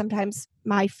feeling that sometimes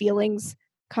my feelings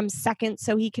come second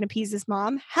so he can appease his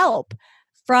mom? Help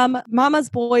from mama's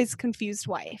boy's confused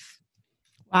wife.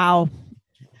 Wow.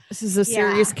 This is a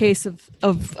serious case of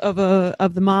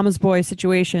the mama's boy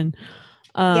situation.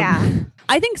 I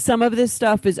think some of this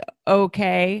stuff is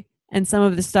okay and some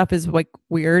of this stuff is like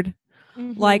weird.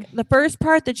 Mm-hmm. Like the first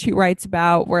part that she writes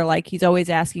about where like he's always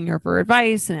asking her for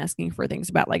advice and asking for things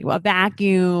about like a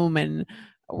vacuum and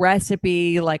a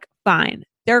recipe, like fine.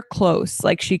 They're close.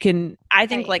 Like she can, I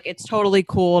think like it's totally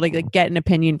cool to like, get an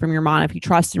opinion from your mom. If you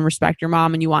trust and respect your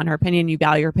mom and you want her opinion, you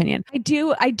value her opinion. I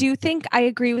do think I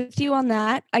agree with you on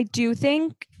that. I do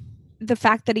think the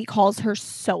fact that he calls her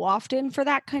so often for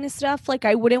that kind of stuff, like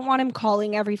I wouldn't want him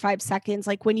calling every 5 seconds,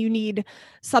 like when you need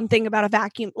something about a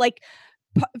vacuum, like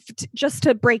just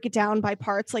to break it down by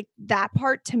parts, like that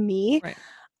part to me, Right.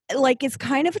 like it's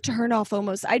kind of a turn off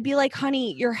almost. I'd be like,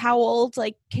 honey, you're how old?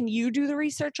 Like, can you do the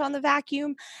research on the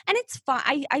vacuum? And it's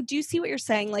fine. I do see what you're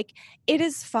saying. Like, it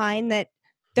is fine that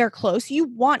they're close. You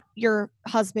want your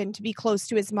husband to be close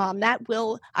to his mom. That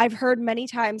will, I've heard many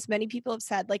times, many people have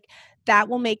said, like, that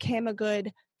will make him a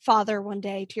good father one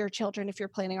day to your children if you're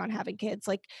planning on having kids.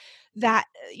 Like, that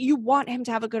you want him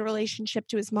to have a good relationship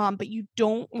to his mom, but you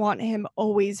don't want him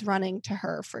always running to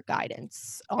her for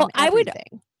guidance on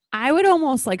everything. I would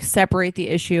almost like separate the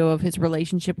issue of his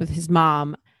relationship with his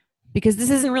mom, because this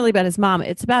isn't really about his mom.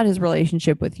 It's about his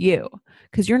relationship with you.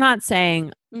 Because you're not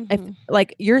saying, if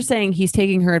like you're saying he's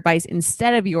taking her advice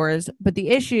instead of yours, but the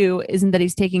issue isn't that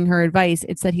he's taking her advice.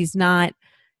 It's that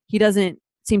he doesn't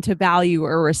seem to value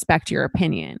or respect your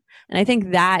opinion. And I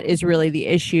think that is really the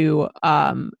issue.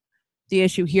 The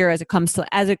issue here as it comes to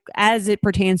as it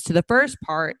pertains to the first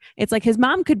part. It's like his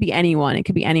mom could be anyone. It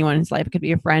could be anyone in his life. It could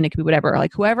be a friend. It could be whatever.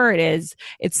 Like whoever it is,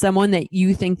 it's someone that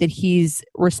you think that he's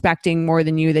respecting more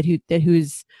than you,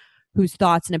 whose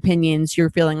thoughts and opinions you're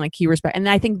feeling like he respect. And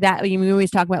I think that we always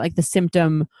talk about like the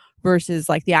symptom versus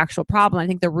like the actual problem. I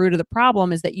think the root of the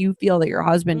problem is that you feel that your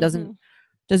husband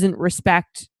doesn't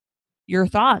respect your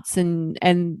thoughts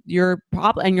and your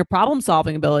problem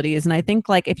solving abilities. And I think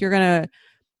like if you're gonna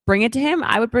bring it to him,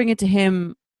 I would bring it to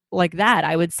him like that.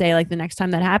 I would say like the next time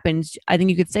that happens, I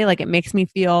think you could say like, it makes me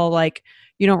feel like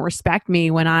you don't respect me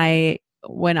when I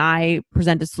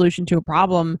present a solution to a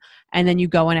problem, and then you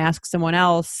go and ask someone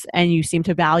else and you seem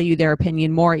to value their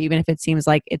opinion more, even if it seems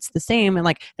like it's the same. And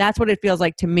like, that's what it feels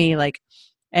like to me. Like,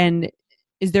 and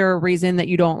is there a reason that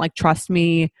you don't like trust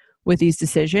me with these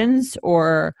decisions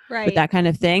or with that kind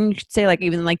of thing? You should say like,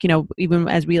 even like, even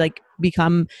as we like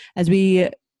as we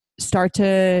start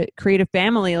to create a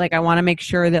family, like I want to make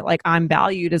sure that like I'm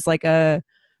valued as like a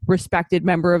respected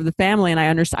member of the family. And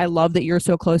I love that you're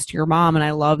so close to your mom, and I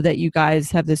love that you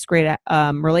guys have this great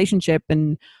relationship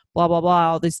and blah blah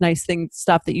blah, all this nice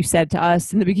stuff that you said to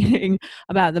us in the beginning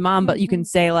about the mom. But you can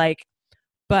say like,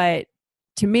 but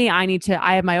to me, I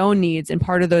have my own needs, and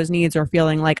part of those needs are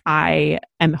feeling like I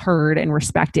am heard and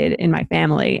respected in my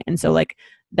family. And so like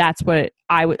that's what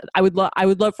I would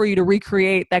love for you to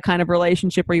recreate that kind of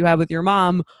relationship where you have with your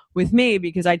mom with me,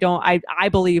 because I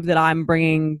believe that I'm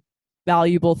bringing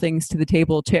valuable things to the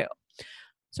table too.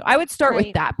 So I would start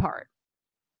with that part.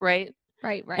 Right.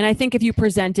 And I think if you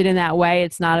present it in that way,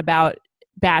 it's not about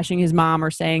bashing his mom or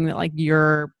saying that like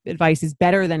your advice is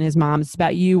better than his mom's. It's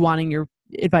about you wanting your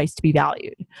advice to be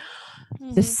valued.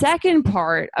 The second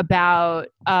part about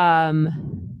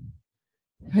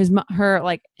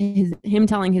him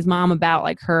telling his mom about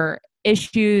like her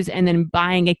issues and then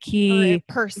buying a key,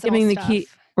 giving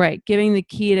the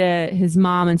key to his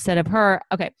mom instead of her.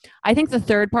 Okay. I think the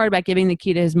third part about giving the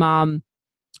key to his mom,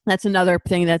 that's another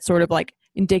thing that's sort of like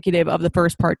indicative of the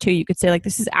first part too. You could say like,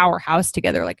 this is our house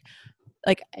together. Like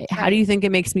how do you think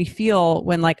it makes me feel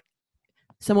when like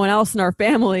someone else in our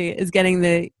family is getting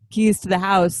the keys to the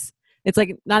house? It's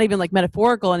like not even like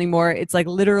metaphorical anymore. It's like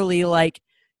literally like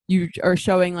you are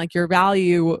showing like your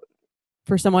value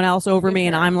for someone else over me.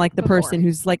 And I'm like the person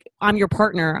who's like, I'm your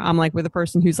partner. I'm like with the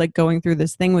person who's like going through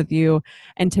this thing with you.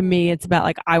 And to me, it's about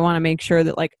like, I want to make sure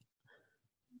that like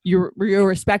you're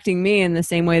respecting me in the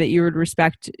same way that you would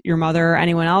respect your mother or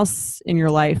anyone else in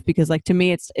your life. Because like, to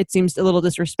me, it seems a little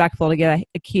disrespectful to get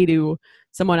a key to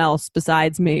someone else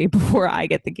besides me before I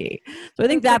get the key. So I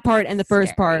think that part and the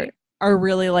first part are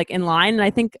really like in line. And I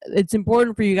think it's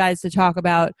important for you guys to talk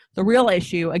about the real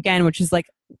issue again, which is like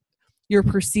your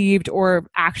perceived or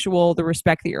actual, the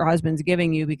respect that your husband's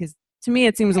giving you, because to me,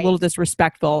 it seems a little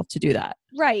disrespectful to do that.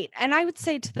 Right. And I would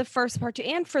say to the first part too,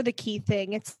 and for the key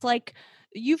thing, it's like,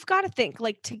 you've got to think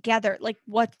like together, like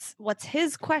what's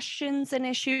his questions and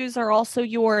issues are also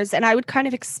yours. And I would kind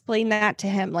of explain that to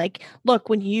him. Like, look,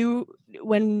 when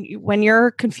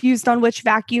you're confused on which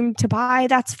vacuum to buy,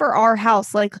 that's for our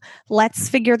house. Like, let's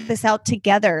figure this out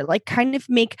together. Like kind of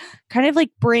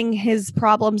bring his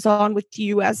problems on with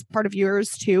you as part of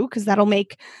yours too. Cause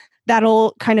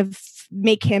that'll kind of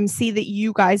make him see that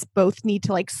you guys both need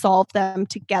to like solve them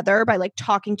together by like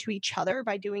talking to each other,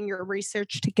 by doing your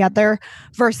research together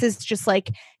versus just like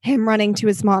him running to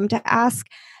his mom to ask.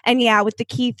 And yeah, with the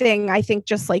key thing, I think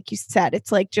just like you said,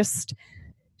 it's like, just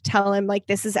tell him like,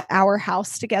 this is our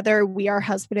house together. We are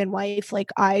husband and wife.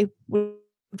 Like I would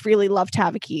really love to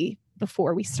have a key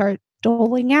before we start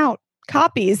doling out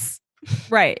copies.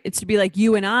 Right. It's to be like,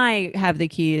 you and I have the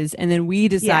keys and then we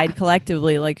decide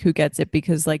collectively like who gets it,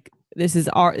 because like this is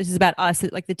about us.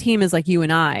 Like the team is like you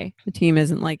and I. The team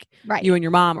isn't like you and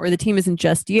your mom, or the team isn't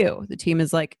just you. The team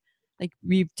is like like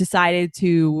we've decided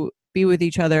to be with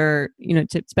each other, you know,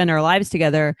 to spend our lives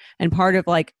together. And part of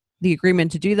like the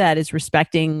agreement to do that is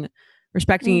respecting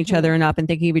each other enough and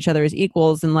thinking of each other as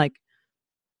equals. And like,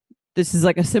 this is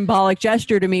like a symbolic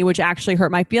gesture to me, which actually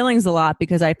hurt my feelings a lot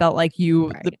because I felt like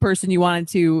the person you wanted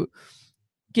to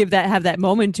have that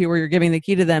moment to where you're giving the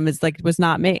key to them was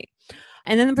not me.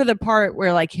 And then for the part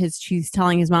where like she's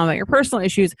telling his mom about your personal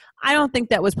issues, I don't think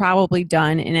that was probably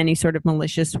done in any sort of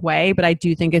malicious way, but I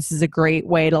do think this is a great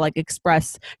way to like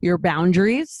express your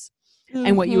boundaries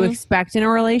and what you expect in a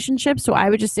relationship. So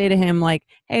I would just say to him like,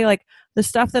 hey, like the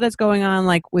stuff that is going on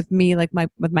like with me, like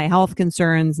with my health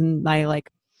concerns and my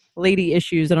like lady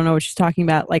issues, I don't know what she's talking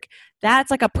about, like that's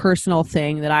like a personal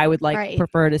thing that I would like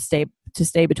prefer to stay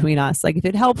between us. Like if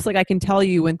it helps, like I can tell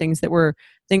you when things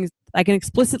I can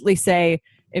explicitly say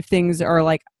if things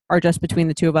are just between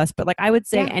the two of us. But like I would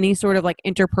say any sort of like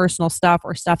interpersonal stuff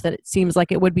or stuff that it seems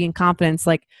like it would be in confidence,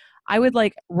 like I would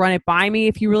like run it by me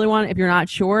if you really want it, if you're not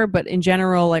sure. But in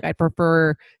general, like I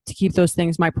prefer to keep those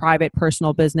things my private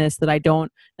personal business that I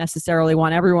don't necessarily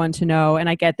want everyone to know. And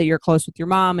I get that you're close with your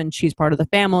mom and she's part of the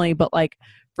family, but like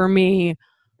for me,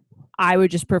 I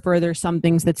would just prefer there's some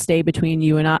things that stay between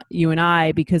you and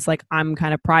I because like I'm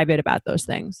kind of private about those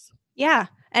things. Yeah.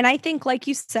 And I think, like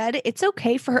you said, it's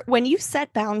okay for her when you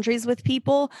set boundaries with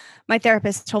people. My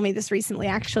therapist told me this recently,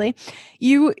 actually.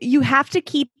 You have to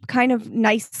keep kind of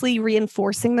nicely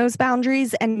reinforcing those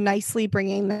boundaries and nicely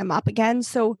bringing them up again.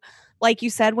 So like you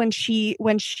said,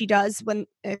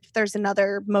 if there's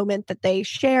another moment that they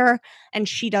share and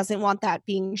she doesn't want that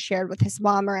being shared with his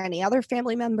mom or any other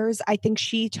family members, I think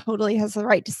she totally has the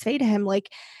right to say to him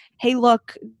like, hey,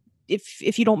 look,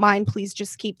 if you don't mind, please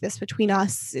just keep this between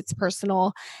us. It's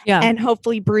personal. Yeah. And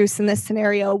hopefully Bruce in this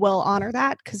scenario will honor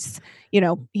that because, you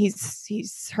know,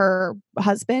 he's her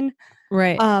husband.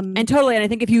 Right. And totally. And I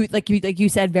think if you, like you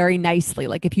said very nicely,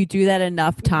 like if you do that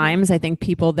enough times, I think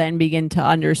people then begin to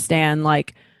understand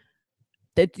like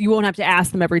that you won't have to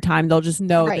ask them every time. They'll just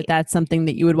know that that's something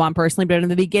that you would want personally. But in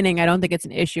the beginning, I don't think it's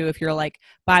an issue if you're like,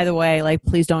 by the way, like,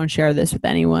 please don't share this with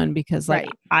anyone because like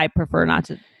I prefer not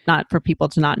for people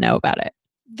to not know about it.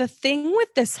 The thing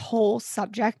with this whole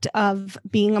subject of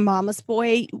being a mama's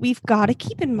boy, we've got to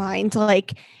keep in mind,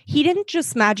 like, he didn't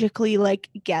just magically like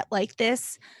get like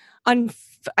this. I don't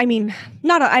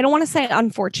want to say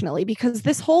unfortunately, because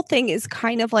this whole thing is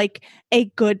kind of like a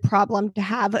good problem to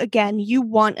have. Again, you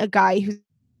want a guy who's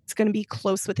going to be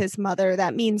close with his mother.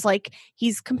 That means like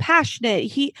he's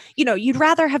compassionate. You'd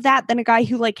rather have that than a guy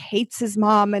who like hates his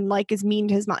mom and like is mean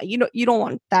to his mom. You don't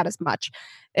want that as much.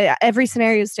 Every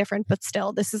scenario is different, but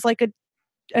still, this is like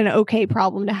an okay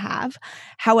problem to have.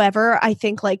 However, I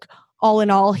think like all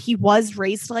in all, he was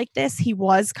raised like this. He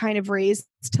was kind of raised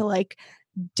to like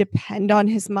depend on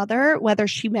his mother, whether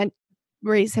she meant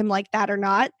raise him like that or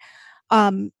not.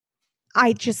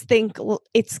 I just think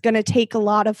it's going to take a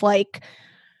lot of like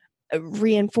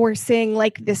reinforcing,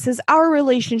 like, this is our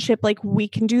relationship. Like, we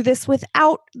can do this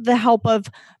without the help of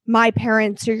my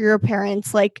parents or your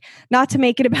parents. Like, not to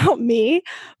make it about me,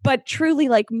 but truly,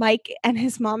 like, Mike and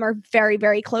his mom are very,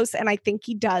 very close. And I think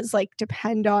he does like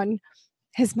depend on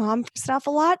his mom for stuff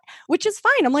a lot, which is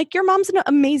fine. I'm like, your mom's an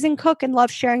amazing cook and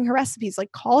loves sharing her recipes.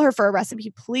 Like, call her for a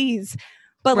recipe, please.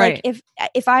 But like,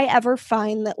 if I ever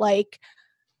find that like,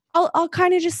 I'll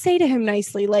kind of just say to him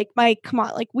nicely, like, Mike, come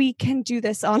on, like, we can do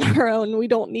this on our own. We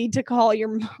don't need to call your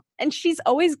mom. And she's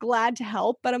always glad to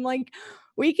help, but I'm like,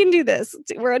 we can do this.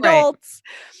 We're adults.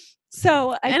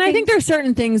 So I think there's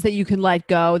certain things that you can let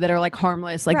go that are like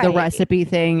harmless, like the recipe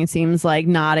thing. It seems like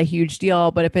not a huge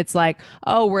deal, but if it's like,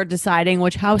 oh, we're deciding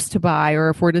which house to buy,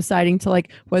 or if we're deciding to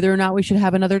like whether or not we should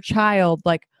have another child,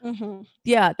 like,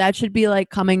 yeah, that should be like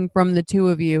coming from the two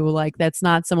of you. Like, that's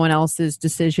not someone else's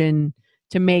decision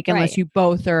to make unless you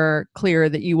both are clear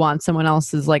that you want someone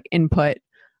else's like input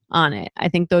on it. I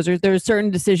think there's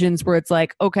certain decisions where it's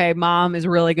like, okay, mom is a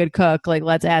really good cook, like,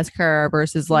 let's ask her,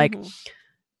 versus like,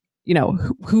 you know,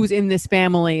 who's in this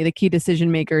family, the key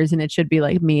decision makers, and it should be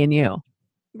like me and you.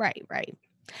 Right.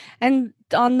 And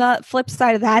on the flip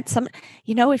side of that,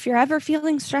 if you're ever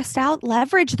feeling stressed out,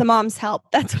 leverage the mom's help.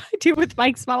 That's what I do with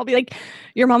Mike's mom. I'll be like,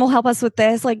 your mom will help us with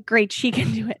this. Like, great, she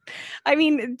can do it. I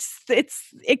mean,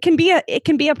 it can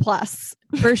be a plus.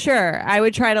 For sure. I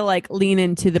would try to like lean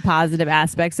into the positive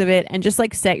aspects of it and just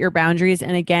like set your boundaries.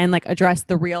 And again, like address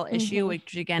the real issue,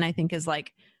 which again, I think is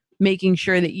like making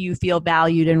sure that you feel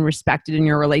valued and respected in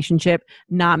your relationship,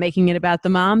 not making it about the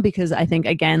mom, because I think,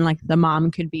 again, like the mom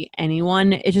could be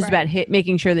anyone. It's just about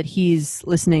making sure that he's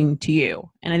listening to you.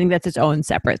 And I think that's its own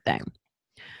separate thing.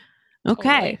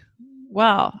 Okay. Totally.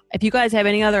 Well, if you guys have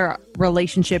any other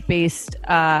relationship-based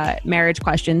marriage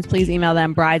questions, please email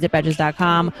them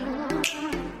brides@betches.com.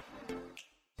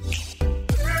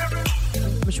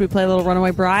 Should we play a little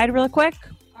Runaway Bride real quick?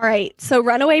 All right. So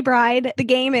Runaway Bride, the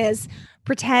game is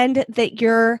pretend that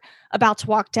you're about to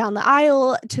walk down the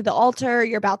aisle to the altar.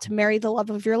 You're about to marry the love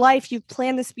of your life. You've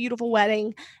planned this beautiful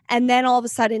wedding. And then all of a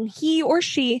sudden he or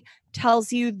she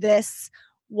tells you this.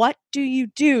 What do you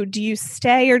do? Do you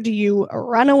stay or do you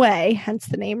run away? Hence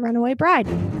the name Runaway Bride.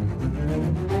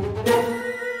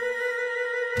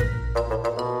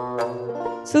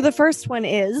 So the first one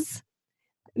is,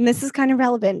 and this is kind of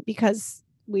relevant because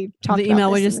we talked The about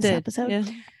email this we in just this did.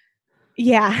 episode.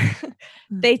 Yeah.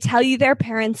 They tell you their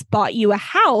parents bought you a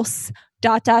house, ...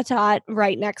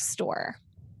 right next door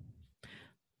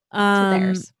to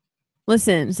theirs.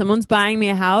 Listen, someone's buying me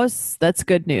a house. That's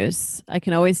good news. I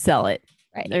can always sell it.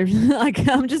 Right. Like,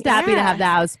 I'm just happy to have the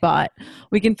house bought.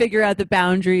 We can figure out the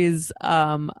boundaries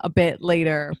a bit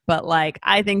later, but like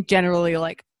I think generally,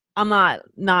 like, I'm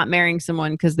not marrying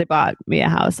someone because they bought me a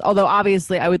house. Although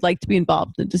obviously I would like to be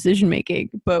involved in decision making,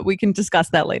 but we can discuss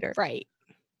that later. Right.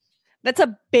 That's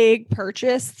a big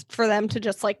purchase for them to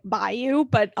just like buy you,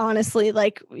 but honestly,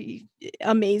 like,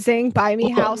 amazing. Buy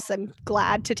me a house. I'm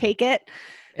glad to take it.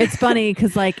 It's funny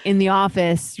because like in The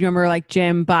Office, you remember like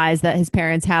Jim buys his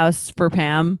parents' house for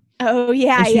Pam. Oh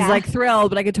yeah. And she's like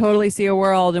thrilled, but I could totally see a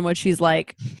world in which she's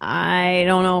like, I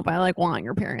don't know if I like want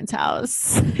your parents'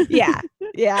 house. Yeah.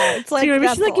 Yeah. It's like,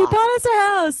 she's like, you bought us a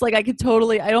house. Like I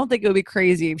don't think it would be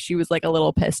crazy if she was like a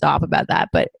little pissed off about that,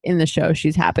 but in the show,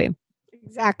 she's happy.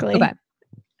 Exactly. Okay.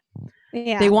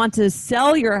 Yeah. They want to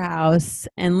sell your house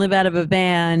and live out of a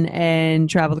van and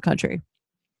travel the country.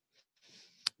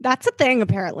 That's a thing,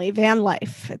 apparently. Van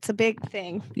life. It's a big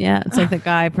thing. Yeah. It's like the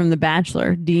guy from The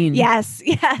Bachelor, Dean. Yes.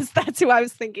 Yes. That's who I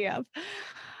was thinking of.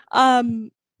 I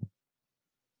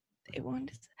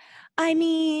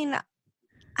mean,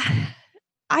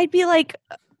 I'd be like,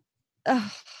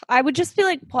 I would just be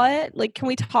like, what? Like, can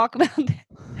we talk about this?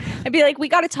 I'd be like, we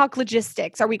got to talk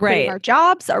logistics. Are we quitting our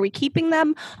jobs? Are we keeping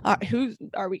them? Who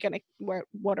are we going to,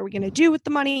 what are we going to do with the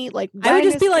money? Like, I would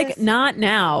just be like, not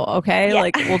now. Okay. Yeah.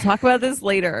 Like, we'll talk about this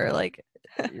later. Like,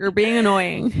 you're being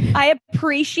annoying. I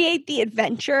appreciate the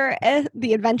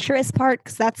adventurous part,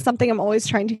 because that's something I'm always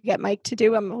trying to get Mike to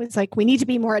do. I'm always like, we need to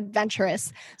be more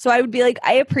adventurous. So I would be like,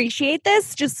 I appreciate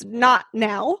this, just not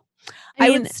now. I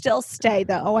would still stay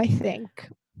though, I think.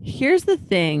 Here's the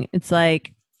thing. It's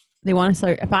like, they want to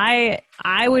start. If I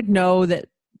would know that,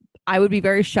 I would be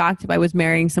very shocked if I was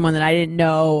marrying someone that I didn't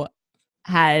know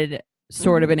had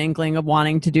sort of an inkling of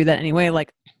wanting to do that anyway.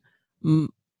 Like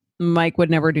Mike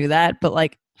would never do that, but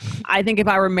like, I think if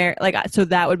I were married, like, so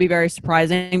that would be very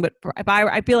surprising. But if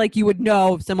I feel like you would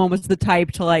know if someone was the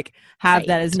type to like have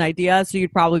that as an idea. So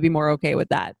you'd probably be more okay with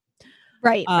that.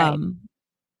 Right. Right.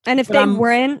 And if they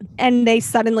weren't and they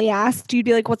suddenly asked, you'd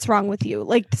be like, what's wrong with you?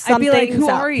 Like, I'd be like, who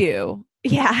are you?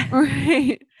 Yeah.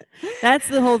 Right. That's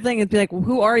the whole thing. It'd be like, well,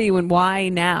 who are you and why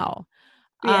now?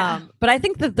 Yeah. But I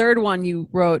think the third one you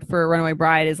wrote for Runaway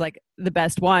Bride is like the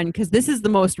best one, because this is the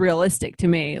most realistic to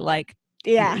me. Like,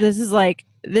 yeah, this is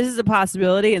a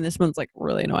possibility, and this one's like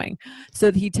really annoying.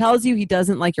 So he tells you he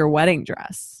doesn't like your wedding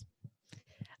dress.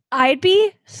 I'd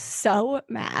be so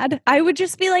mad. I would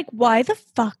just be like, why the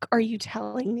fuck are you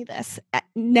telling me this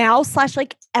now /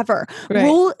 like ever? Right.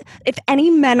 Rule, if any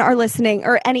men are listening,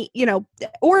 or any,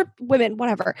 or women,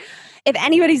 whatever, if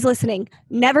anybody's listening,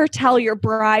 never tell your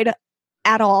bride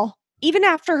at all, even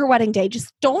after her wedding day.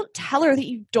 Just don't tell her that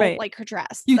you don't like her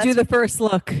dress. You do the first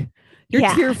look.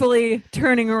 You're tearfully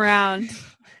turning around,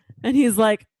 and he's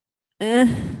like, I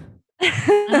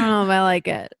don't know if I like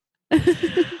it.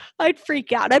 I'd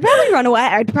freak out. I'd probably run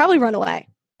away.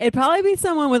 It'd probably be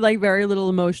someone with like very little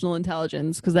emotional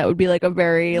intelligence, because that would be like a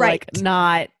very like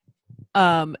not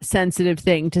sensitive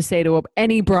thing to say to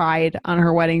any bride on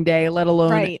her wedding day, let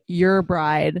alone your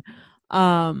bride.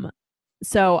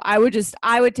 So I would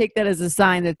take that as a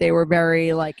sign that they were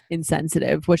very like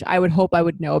insensitive, which I would hope I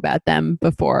would know about them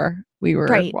before we were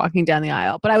walking down the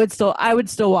aisle. But I would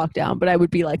still walk down, but I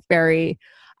would be like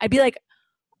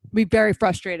be very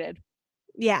frustrated.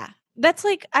 Yeah. That's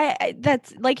like,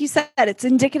 that's like you said, it's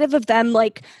indicative of them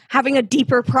like having a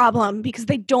deeper problem, because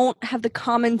they don't have the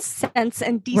common sense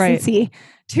and decency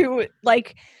to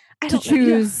like, to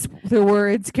choose the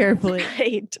words carefully.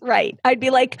 Right. I'd be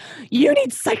like, you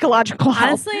need psychological help.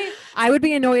 Honestly, I would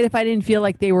be annoyed if I didn't feel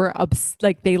like they were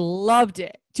like they loved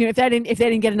it. Do you know, if they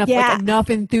didn't get enough enough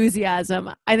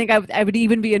enthusiasm. I think I would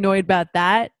even be annoyed about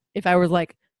that if I was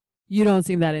like, you don't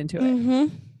seem that into it.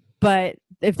 Mm-hmm. But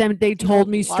if they told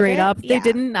me straight up they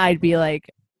didn't, I'd be like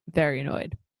very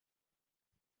annoyed.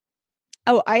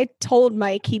 Oh, I told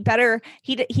Mike he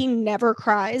never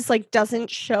cries, like doesn't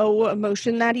show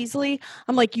emotion that easily.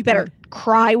 I'm like, you better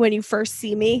cry when you first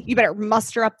see me. You better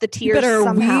muster up the tears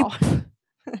somehow. Weep.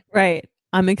 Right.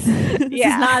 I'm excited. This is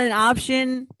not an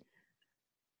option.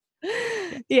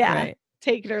 Yeah. Right.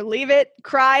 Take it or leave it,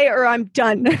 cry or I'm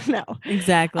done. No.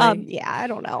 Exactly. Yeah, I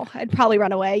don't know. I'd probably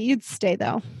run away. You'd stay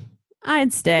though.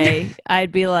 I'd stay.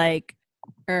 I'd be like,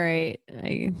 all right.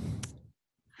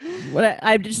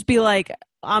 I'd just be like,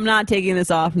 I'm not taking this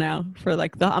off now for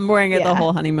like I'm wearing it the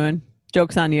whole honeymoon.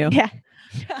 Joke's on you. Yeah.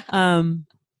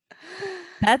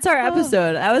 That's our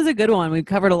episode. That was a good one. We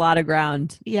covered a lot of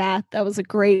ground. Yeah, that was a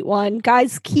great one.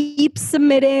 Guys, keep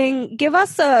submitting. Give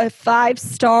us a 5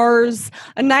 stars.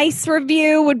 A nice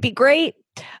review would be great.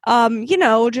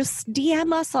 Just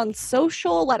DM us on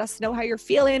social. Let us know how you're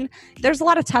feeling. There's a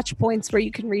lot of touch points where you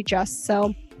can reach us.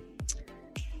 So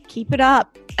keep it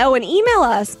up. Oh, and email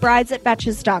us,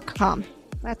 brides@betches.com.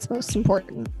 That's most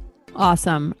important.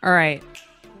 Awesome. All right.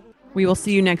 We will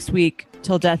see you next week.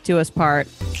 Till death do us part.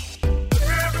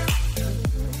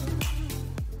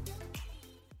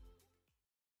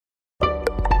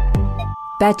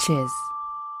 Betches.